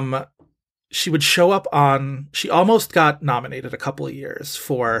she would show up she almost got nominated a couple of years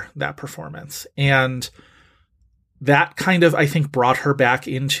for that performance. And that kind of, I think, brought her back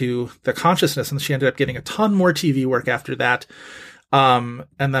into the consciousness. And she ended up getting a ton more TV work after that. And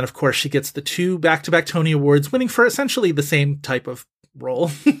then, of course, she gets the 2 back-to-back Tony Awards, winning for essentially the same type of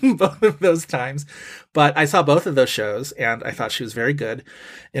role both of those times. But I saw both of those shows, and I thought she was very good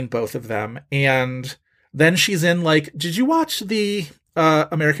in both of them. And then she's in, did you watch the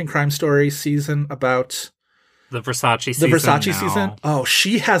American Crime Story season about... The Versace season? The Versace season? Oh,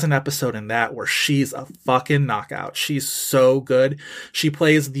 she has an episode in that where she's a fucking knockout. She's so good. She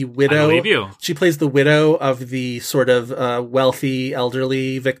plays the widow. I believe you. She plays the widow of the sort of wealthy,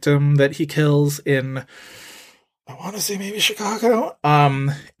 elderly victim that he kills in, I want to say maybe Chicago.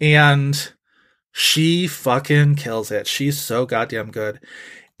 And she fucking kills it. She's so goddamn good.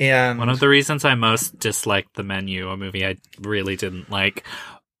 And one of the reasons I most disliked The Menu, a movie I really didn't like,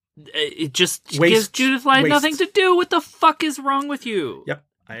 it just gives Judith Light nothing to do. What the fuck is wrong with you? Yep,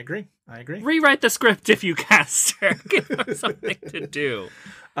 I agree. Rewrite the script if you cast her. Give her something to do.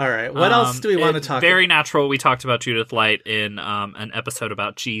 All right, what else do we want to talk about? Very natural. We talked about Judith Light in an episode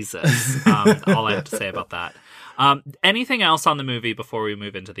about Jesus. All I have to say about that. Anything else on the movie before we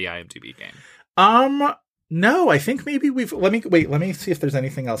move into the IMDb game? No, I think maybe let me see if there's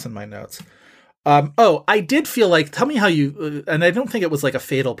anything else in my notes. I did feel like, tell me how you, and I don't think it was like a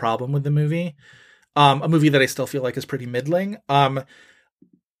fatal problem with the movie, a movie that I still feel like is pretty middling.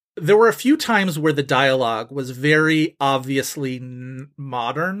 There were a few times where the dialogue was very obviously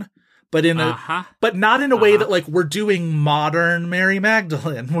modern, but but not in a way that like we're doing modern Mary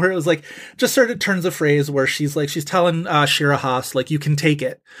Magdalene, where it was like just sort of turns of phrase where she's telling Shira Haas, like, you can take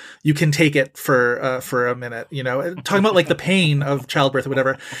it for a minute, talking about like the pain of childbirth or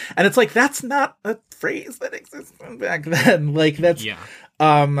whatever. And it's like, that's not a phrase that existed back then. Like that's,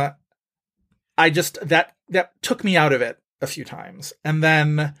 I just, that took me out of it a few times. And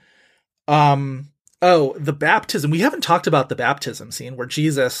then, the baptism, we haven't talked about the baptism scene where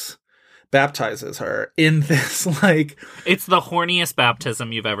Jesus baptizes her in this, like, it's the horniest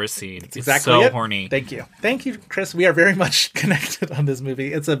baptism you've ever seen. It's exactly so it. Horny. Thank you, Chris. We are very much connected on this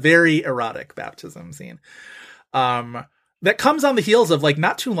movie. It's a very erotic baptism scene that comes on the heels of, like,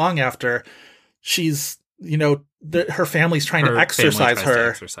 not too long after she's, her family's trying to exorcise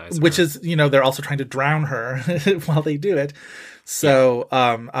her, which is, they're also trying to drown her while they do it. So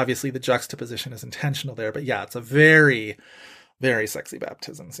obviously the juxtaposition is intentional there, but yeah, it's a very, very sexy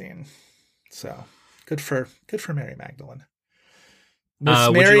baptism scene. So good for Mary Magdalene.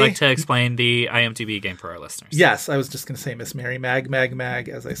 Would you like to explain the IMDb game for our listeners? Yes, I was just going to say Miss Mary Mag,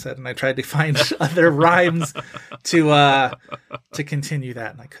 as I said, and I tried to find other rhymes to continue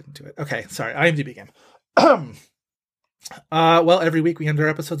that, and I couldn't do it. Okay, sorry, IMDb game. Well, every week we end our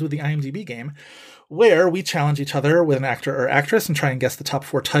episodes with the IMDb game, where we challenge each other with an actor or actress and try and guess the top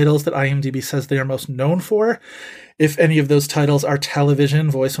 4 titles that IMDb says they are most known for. If any of those titles are television,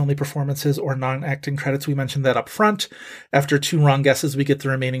 voice-only performances, or non-acting credits, we mention that up front. After 2 wrong guesses, we get the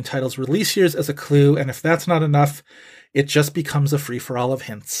remaining titles' release years as a clue, and if that's not enough, it just becomes a free-for-all of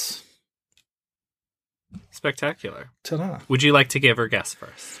hints. Spectacular. Ta-da. Would you like to give or guess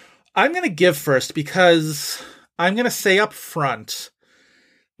first? I'm going to give first because I'm going to say up front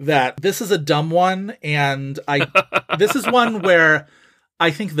that this is a dumb one, and this is one where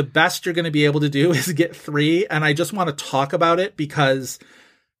I think the best you're going to be able to do is get 3, and I just want to talk about it because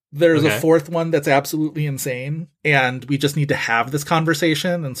there's a 4th one that's absolutely insane, and we just need to have this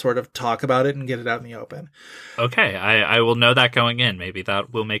conversation and sort of talk about it and get it out in the open. Okay, I will know that going in. Maybe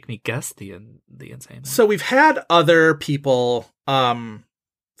that will make me guess the insane one. So we've had other people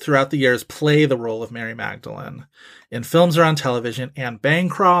throughout the years play the role of Mary Magdalene in films or on television. Anne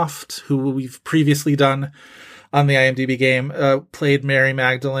Bancroft, who we've previously done on the IMDb game, played Mary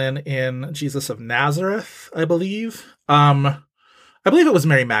Magdalene in Jesus of Nazareth, I believe. I believe it was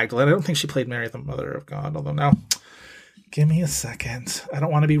Mary Magdalene. I don't think she played Mary, the Mother of God, although no. Give me a second. I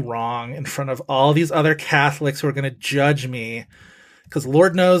don't want to be wrong in front of all these other Catholics who are going to judge me. Because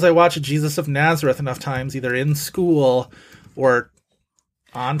Lord knows I watched Jesus of Nazareth enough times, either in school or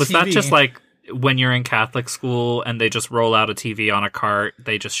on TV. Was that just like when you're in Catholic school and they just roll out a TV on a cart,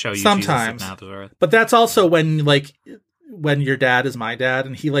 they just show you sometimes. Jesus of Nazareth? But that's also when your dad is my dad,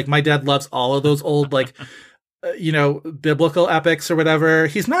 and my dad loves all of those old, biblical epics or whatever.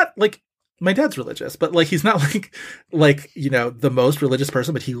 He's not my dad's religious, but he's not the most religious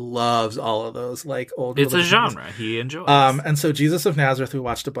person, but he loves all of those old. It's a genre movies. He enjoys. And so Jesus of Nazareth we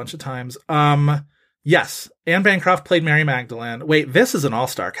watched a bunch of times. Yes, Anne Bancroft played Mary Magdalene. Wait, this is an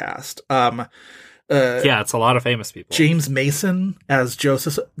all-star cast. Yeah, it's a lot of famous people. James Mason as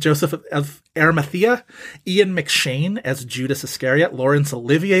Joseph of Arimathea, Ian McShane as Judas Iscariot, Laurence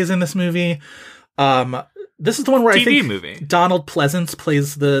Olivier's in this movie. This is the one where I think movie. Donald Pleasance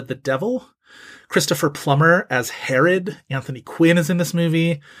plays the devil. Christopher Plummer as Herod. Anthony Quinn is in this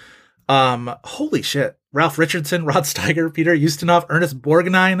movie. Holy shit. Ralph Richardson, Rod Steiger, Peter Ustinov, Ernest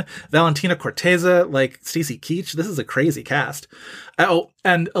Borgnine, Valentina Corteza, Stacey Keach. This is a crazy cast. Oh,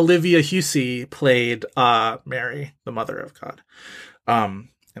 and Olivia Hussey played Mary, the Mother of God. In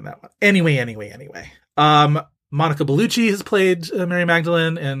that one. Anyway. Monica Bellucci has played Mary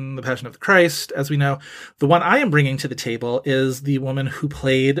Magdalene in The Passion of the Christ, as we know. The one I am bringing to the table is the woman who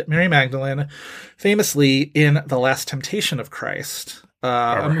played Mary Magdalene famously in The Last Temptation of Christ.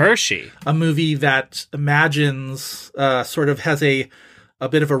 Hershey. A movie that imagines, sort of has a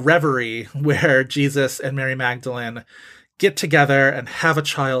bit of a reverie where Jesus and Mary Magdalene get together and have a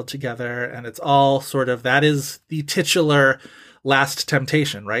child together. And it's all sort of, that is the titular last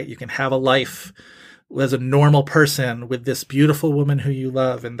temptation, right? You can have a life as a normal person with this beautiful woman who you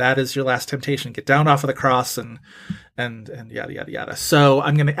love, and that is your last temptation. Get down off of the cross and yada, yada, yada. So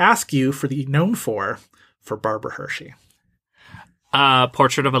I'm going to ask you for the known for Barbara Hershey.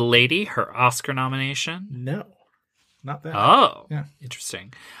 Portrait of a Lady, her Oscar nomination. No, not that. Oh, yeah.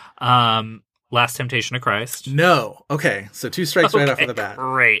 Interesting. Last Temptation of Christ. No. Okay, so 2 strikes right off of the bat.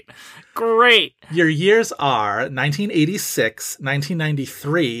 Great. Your years are 1986,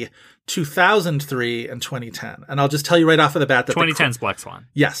 1993, 2003, and 2010. And I'll just tell you right off of the bat that 2010's Black Swan.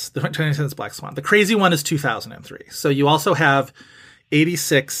 Yes, the 2010's Black Swan. The crazy one is 2003. So you also have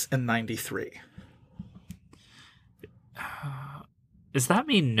 86 and 93. Does that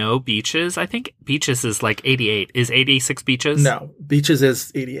mean no Beaches? I think Beaches is 88. Is 86 Beaches? No, Beaches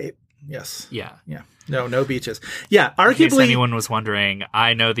is 88. Yes. Yeah. No Beaches. Yeah, arguably. In case anyone was wondering,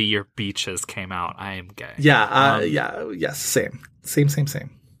 I know the year Beaches came out. I am gay. Yeah. Yes. Same.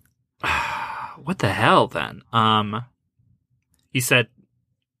 What the hell then? You said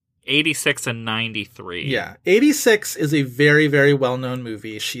 86 and 93. Yeah. 86 is a very, very well-known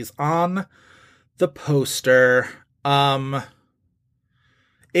movie. She's on the poster.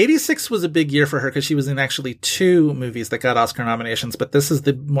 86 was a big year for her because she was in actually 2 movies that got Oscar nominations, but this is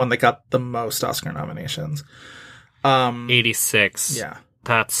the one that got the most Oscar nominations. 86. Yeah.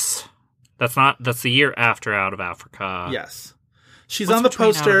 That's the year after Out of Africa. Yes. She's on the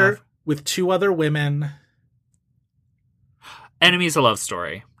poster with 2 other women. Enemy's a Love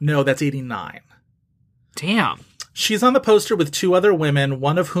Story. No, that's 89. Damn. She's on the poster with 2 other women,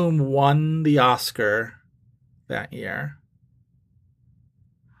 one of whom won the Oscar that year.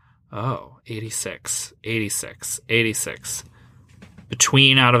 Oh, 86.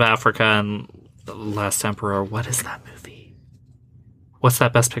 Between Out of Africa and The Last Emperor, what is that movie? What's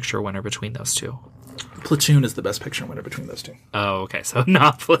that Best Picture winner between those 2? Platoon is the Best Picture winner between those 2. Oh, okay. So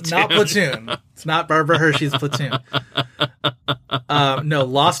not Platoon. Not Platoon. It's not Barbara Hershey's Platoon. No,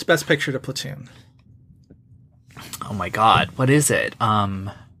 lost Best Picture to Platoon. Oh my God. What is it?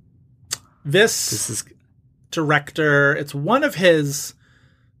 This is director. It's one of his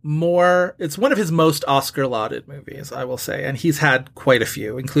most Oscar lauded movies, I will say. And he's had quite a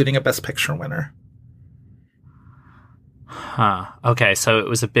few, including a Best Picture winner. Huh. Okay, so it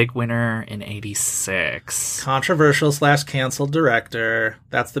was a big winner in 86. Controversial / canceled director.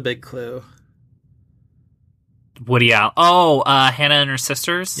 That's the big clue. Woody Allen. Oh, Hannah and Her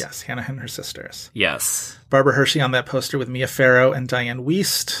Sisters? Yes, Hannah and Her Sisters. Yes. Barbara Hershey on that poster with Mia Farrow and Diane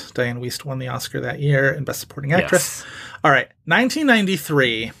Wiest. Diane Wiest won the Oscar that year in Best Supporting Actress. Yes. All right,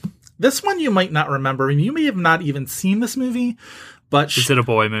 1993. This one you might not remember. You may have not even seen this movie, but... Is it a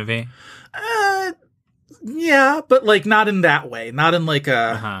boy movie? Yeah, but like not in that way. Not in like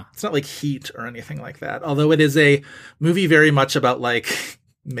Uh-huh. It's not like Heat or anything like that. Although it is a movie very much about like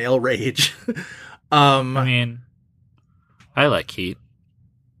male rage. I mean, I like Heat.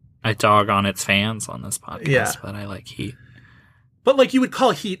 I dog on its fans on this podcast, but I like Heat. But like you would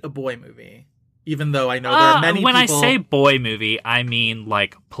call Heat a boy movie, even though I know there are many when people. I say boy movie, I mean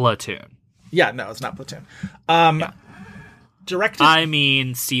like Platoon. Yeah, no, it's not Platoon. Directed. I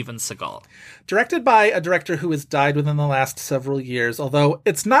mean Steven Seagal. Directed by a director who has died within the last several years, although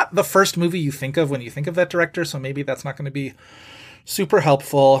it's not the first movie you think of when you think of that director, so maybe that's not going to be super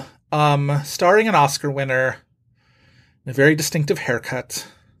helpful. Starring an Oscar winner, a very distinctive haircut.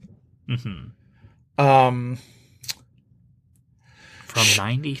 Mm-hmm. From From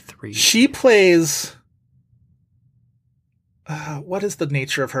 93. She plays... what is the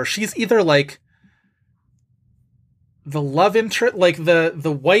nature of her? She's either like the love interest, like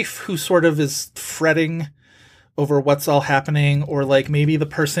the wife who sort of is fretting over what's all happening, or like maybe the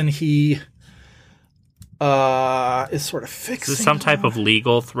person he is sort of fixing. Is this some type of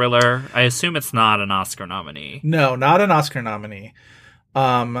legal thriller? I assume it's not an Oscar nominee. No, not an Oscar nominee.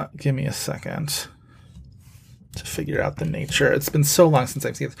 Give me a second to figure out the nature. It's been so long since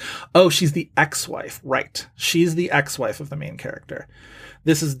I've seen this. Oh, she's the ex-wife. Right. She's the ex-wife of the main character.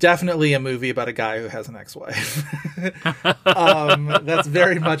 This is definitely a movie about a guy who has an ex-wife. That's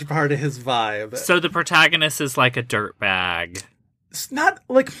very much part of his vibe. So the protagonist is like a dirtbag. It's not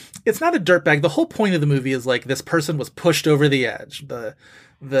a dirtbag. The whole point of the movie is like this person was pushed over the edge. The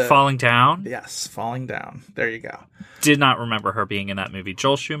Falling Down? Yes, falling down. There you go. Did not remember her being in that movie.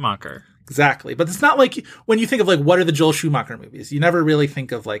 Joel Schumacher. Exactly. But it's not like when you think of like what are the Joel Schumacher movies, you never really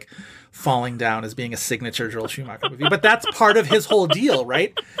think of like Falling Down as being a signature Joel Schumacher movie. But that's part of his whole deal,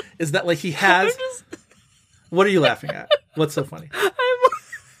 right? Is that like he has What are you laughing at? What's so funny?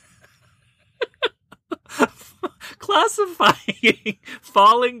 I'm classifying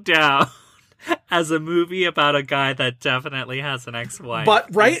Falling Down as a movie about a guy that definitely has an ex-wife.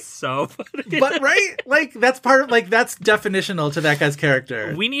 But right? Is so funny. But right? Like that's part of like that's definitional to that guy's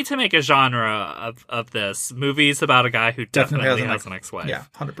character. We need to make a genre of this. Movies about a guy who definitely has an ex-wife. Yeah,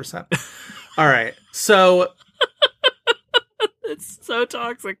 100%. All right. So it's so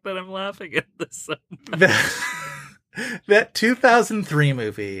toxic that I'm laughing at this. That 2003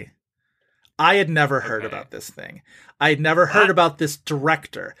 movie, I had never heard about this thing. I had never heard about this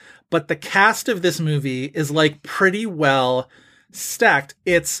director. But the cast of this movie is like pretty well stacked.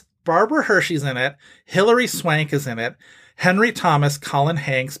 It's Barbara Hershey's in it. Hilary Swank is in it. Henry Thomas, Colin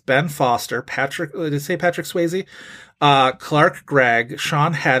Hanks, Ben Foster, did I say Patrick Swayze? Clark Gregg,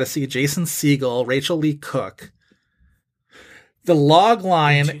 Sean Hattie, Jason Segel, Rachel Lee Cook. The log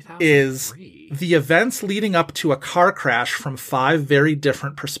line is the events leading up to a car crash from 5 very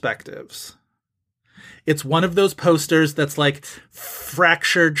different perspectives. It's one of those posters that's like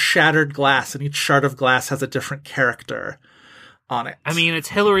fractured, shattered glass, and each shard of glass has a different character on it. I mean, it's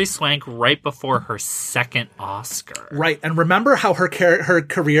Hilary Swank right before her second Oscar. Right, and remember how her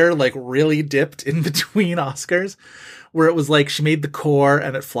career like really dipped in between Oscars? Where it was like she made The Core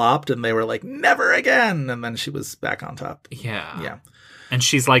and it flopped and they were like, never again! And then she was back on top. Yeah. Yeah. And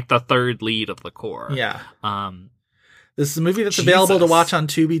she's like the third lead of The Core. Yeah. This is a movie that's available to watch on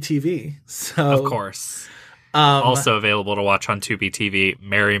Tubi TV. So, of course. Also available to watch on Tubi TV,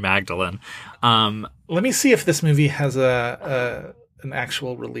 Mary Magdalene. Let me see if this movie has an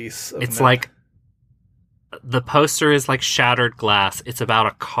actual release. It's like the poster is like shattered glass. It's about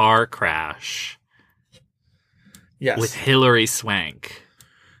a car crash. Yes. With Hilary Swank.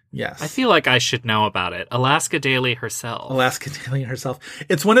 Yes. I feel like I should know about it. Alaska Daily herself.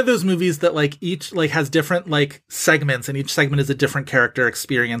 It's one of those movies that like each like has different like segments, and each segment is a different character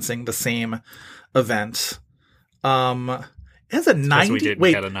experiencing the same event. It has a 90. We didn't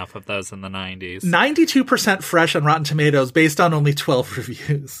get enough of those in the 90s. 92% fresh on Rotten Tomatoes based on only 12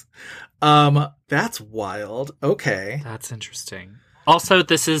 reviews. That's wild. Okay. That's interesting. Also,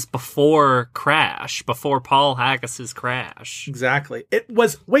 this is before Crash, before Paul Haggis's Crash. Exactly. It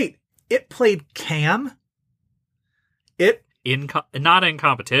played Cannes? Not in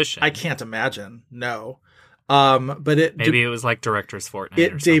competition. I can't imagine. No. But maybe it was like Director's Fortnight.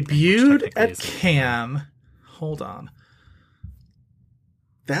 It debuted at Cannes. Hold on.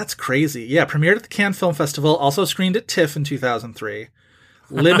 That's crazy. Yeah, premiered at the Cannes Film Festival, also screened at TIFF in 2003.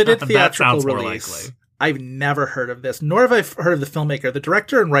 Limited theatrical release. I've never heard of this, nor have I heard of the filmmaker. The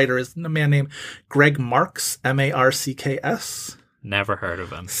director and writer is a man named Greg Marks, Marcks. Never heard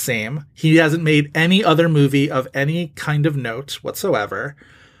of him. Same. He hasn't made any other movie of any kind of note whatsoever.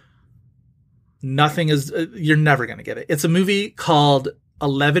 Nothing is... you're never going to get it. It's a movie called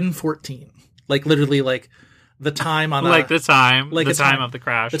 1114. Like literally like the time on like the time like the a time of the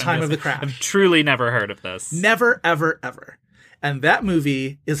crash. The time of the crash. I've truly never heard of this. Never, ever, ever. And that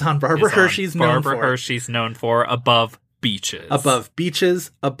movie is on Barbara Hershey's known for Above Beaches. Above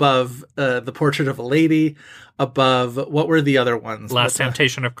Beaches, above The Portrait of a Lady, above, what were the other ones? Last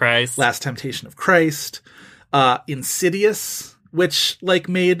Temptation of Christ. Last Temptation of Christ. Insidious, which like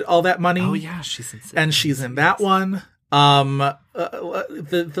made all that money. Oh yeah, she's in and she's in that one.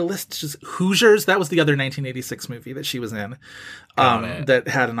 The list just Hoosiers. That was the other 1986 movie that she was in, that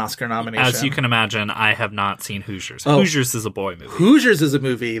had an Oscar nomination. As you can imagine, I have not seen Hoosiers. Oh. Hoosiers is a boy movie. Hoosiers is a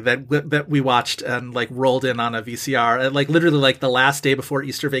movie that we watched and like rolled in on a VCR, and like literally like the last day before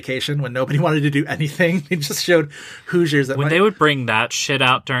Easter vacation when nobody wanted to do anything. They just showed Hoosiers. When they would bring that shit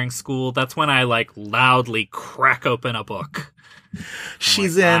out during school, that's when I like loudly crack open a book.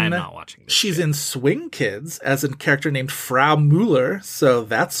 I'm not watching this she's shit. in Swing Kids as a character named Frau Mueller, so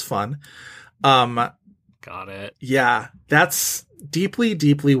that's fun. Got it. Yeah, that's deeply,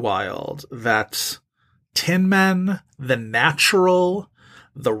 deeply wild. That Tin Men, The Natural,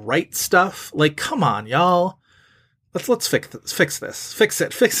 The Right Stuff. Like, come on, y'all. Let's fix this. Fix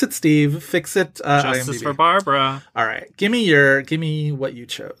it, Steve. Fix it. Justice IMDb. for Barbara. All right, give me what you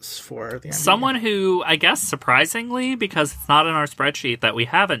chose for the IMDb. Someone who, I guess, surprisingly, because it's not in our spreadsheet that we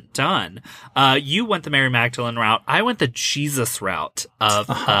haven't done, you went the Mary Magdalene route. I went the Jesus route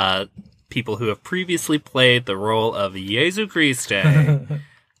of people who have previously played the role of Jesu Christe.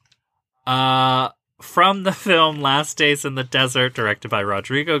 From the film Last Days in the Desert, directed by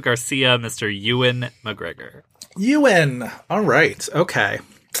Rodrigo Garcia, Mr. Ewan McGregor. Ewan. All right. Okay.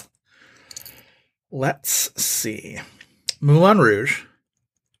 Let's see. Moulin Rouge.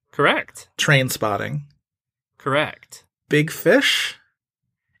 Correct. Trainspotting. Correct. Big Fish.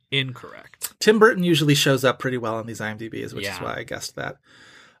 Incorrect. Tim Burton usually shows up pretty well on these IMDb's, which is why I guessed that.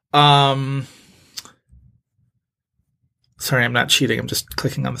 Sorry, I'm not cheating. I'm just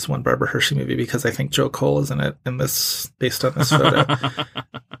clicking on this one Barbara Hershey movie because I think Joe Cole is in it based on this photo.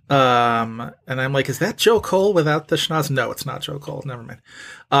 And I'm like, is that Joe Cole without the schnoz? No, it's not Joe Cole. Never mind.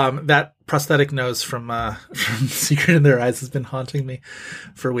 That prosthetic nose from Secret in Their Eyes has been haunting me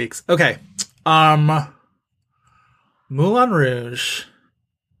for weeks. Okay. Moulin Rouge.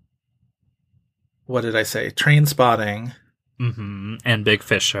 What did I say? Trainspotting. Mm-hmm. And Big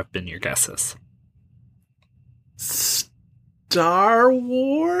Fish have been your guesses. Star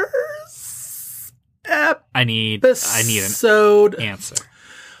Wars? I need an answer.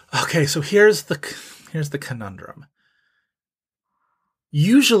 Okay, so here's the conundrum.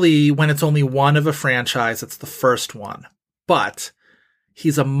 Usually when it's only one of a franchise, it's the first one. But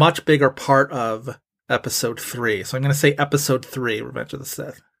he's a much bigger part of episode 3. So I'm going to say episode 3, Revenge of the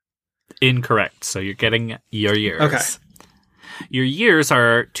Sith. Incorrect. So you're getting your years. Okay. Your years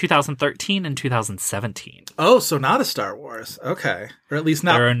are 2013 and 2017. Oh, so not a Star Wars. Okay. Or at least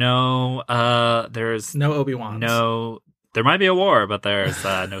not. There are no, there's no Obi-Wan. No, there might be a war, but there's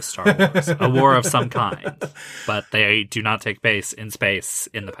no Star Wars. A war of some kind. But they do not take place in space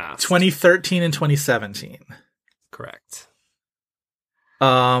in the past. 2013 and 2017. Correct.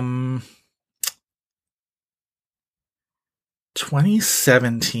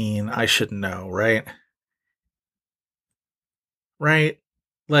 2017, I should know, right? Right?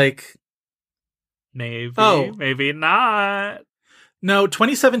 Like... Maybe. Oh. Maybe not. No,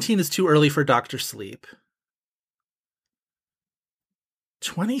 2017 is too early for Dr. Sleep.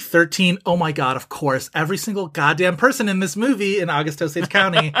 2013, oh my god, of course. Every single goddamn person in this movie in August Osage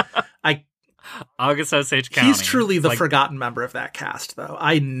County. August Osage County. He's truly the forgotten member of that cast, though.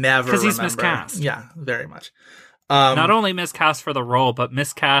 I never remember. Because he's miscast. Yeah, very much. Not only miscast for the role, but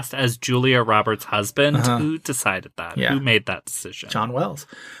miscast as Julia Roberts' husband. Who decided that? Yeah. Who made that decision? John Wells.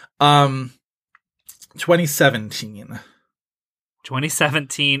 2017.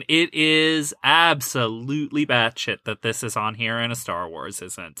 2017. It is absolutely batshit that this is on here and a Star Wars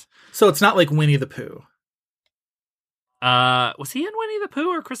isn't. So it's not like Winnie the Pooh. Was he in Winnie the Pooh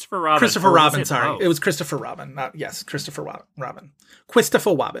or Christopher Robin? Christopher Robin, sorry. It was Christopher Robin. Christopher Robin.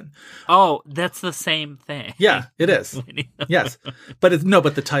 Christopher Robin. Oh, that's the same thing. Yeah, it is. Yes. But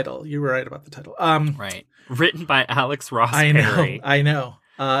but the title. You were right about the title. Right. Written by Alex Ross I Perry. know.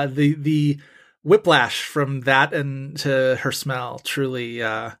 The whiplash from that and to Her Smell truly...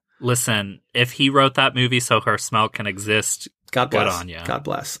 Listen, if he wrote that movie so Her Smell can exist, God bless. Good on you. God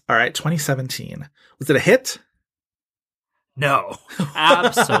bless. All right, 2017. Was it a hit? No,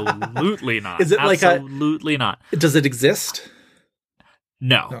 absolutely not. Is it absolutely not? Does it exist?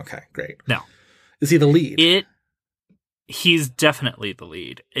 No. Okay, great. No. Is he the lead? He's definitely the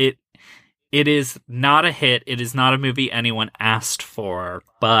lead. It is not a hit. It is not a movie anyone asked for,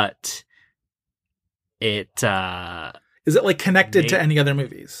 but It is it like connected to any other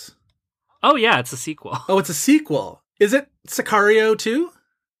movies? Oh yeah, it's a sequel. Oh, it's a sequel. Is it Sicario 2?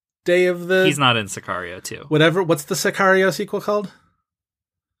 Day of the... He's not in Sicario 2. Whatever. What's the Sicario sequel called?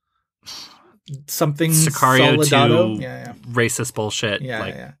 Something Sicario Soldado? 2 Yeah. Racist bullshit.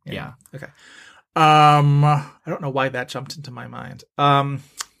 Yeah. Okay. I don't know why that jumped into my mind.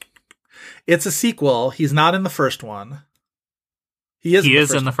 It's a sequel. He's not in the first one. He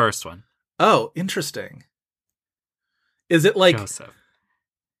is in the first one. Oh, interesting. Is it like... Joseph.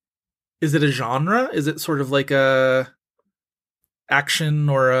 Is it a genre? Is it sort of like a action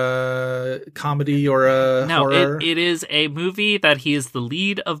or a comedy or a horror? No, it is a movie that he is the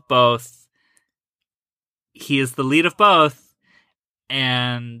lead of both. He is the lead of both,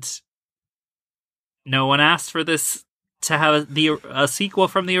 and no one asked for this to have a sequel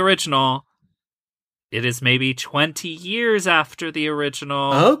from the original. It is maybe 20 years after the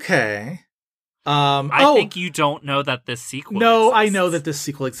original. Okay. I think you don't know that this sequel No, exists. I know that this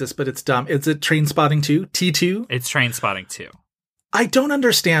sequel exists, but it's dumb. Is it Trainspotting 2? T2? It's Trainspotting 2. I don't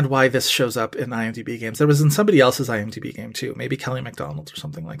understand why this shows up in IMDb games. There was in somebody else's IMDb game too. Maybe Kelly MacDonald's or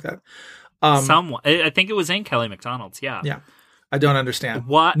something like that. Someone, I think it was in Kelly MacDonald's, yeah. Yeah. I don't understand.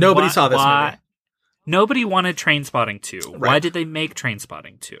 Nobody saw this movie. Nobody wanted Trainspotting 2. Right. Why did they make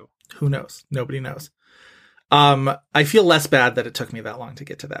Trainspotting 2? Who knows? Nobody knows. I feel less bad that it took me that long to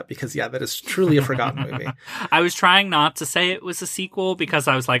get to that because, yeah, that is truly a forgotten movie. I was trying not to say it was a sequel because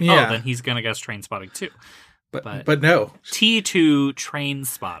I was like, then he's going to guess Trainspotting 2. But no. T2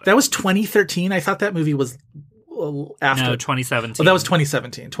 Trainspotting. That was 2013. I thought that movie was after. No, 2017. Oh, that was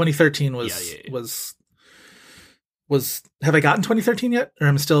 2017. 2013 was have I gotten 2013 yet? Or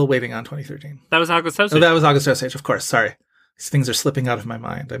I'm still waiting on 2013? That was August Osage. Oh, that was August Osage, of course. Sorry. These things are slipping out of my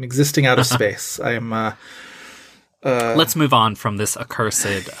mind. I'm existing out of space. I am... Let's move on from this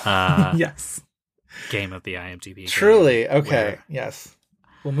accursed yes. game of the IMDb. Truly. Okay. Yes.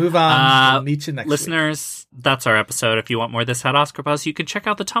 We'll move on. We'll meet you next listeners, week. That's our episode. If you want more This Had Oscar Buzz, you can check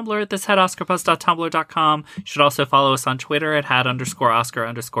out the Tumblr at thishadoscarbuzz.tumblr.com. You should also follow us on Twitter at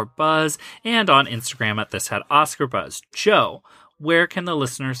 @had_Oscar_buzz and on Instagram at thishadoscarbuzz. Joe, where can the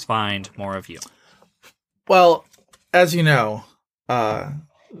listeners find more of you? Well, as you know,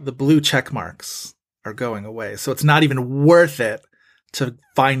 the blue check marks are going away, so it's not even worth it to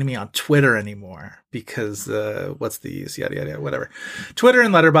find me on Twitter anymore because what's the use? Yada, yada, whatever. Twitter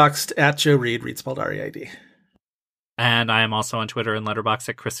and Letterboxd at Joe Reed, Reed spelled R-E-I-D. And I am also on Twitter and Letterboxd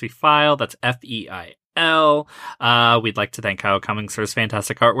at Crispy File. That's F-E-I-L. We'd like to thank Kyle Cummings for his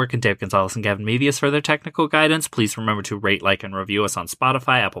fantastic artwork and Dave Gonzalez and Gavin Mevius for their technical guidance. Please remember to rate, like, and review us on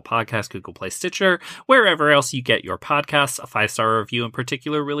Spotify, Apple Podcasts, Google Play, Stitcher, wherever else you get your podcasts. A 5-star review in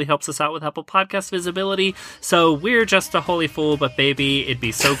particular really helps us out with Apple Podcast visibility. So we're just a holy fool, but baby, it'd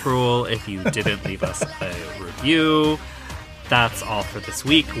be so cruel if you didn't leave us a review. That's all for this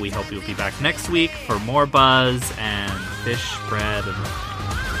week. We hope you'll be back next week for more buzz and fish, bread, and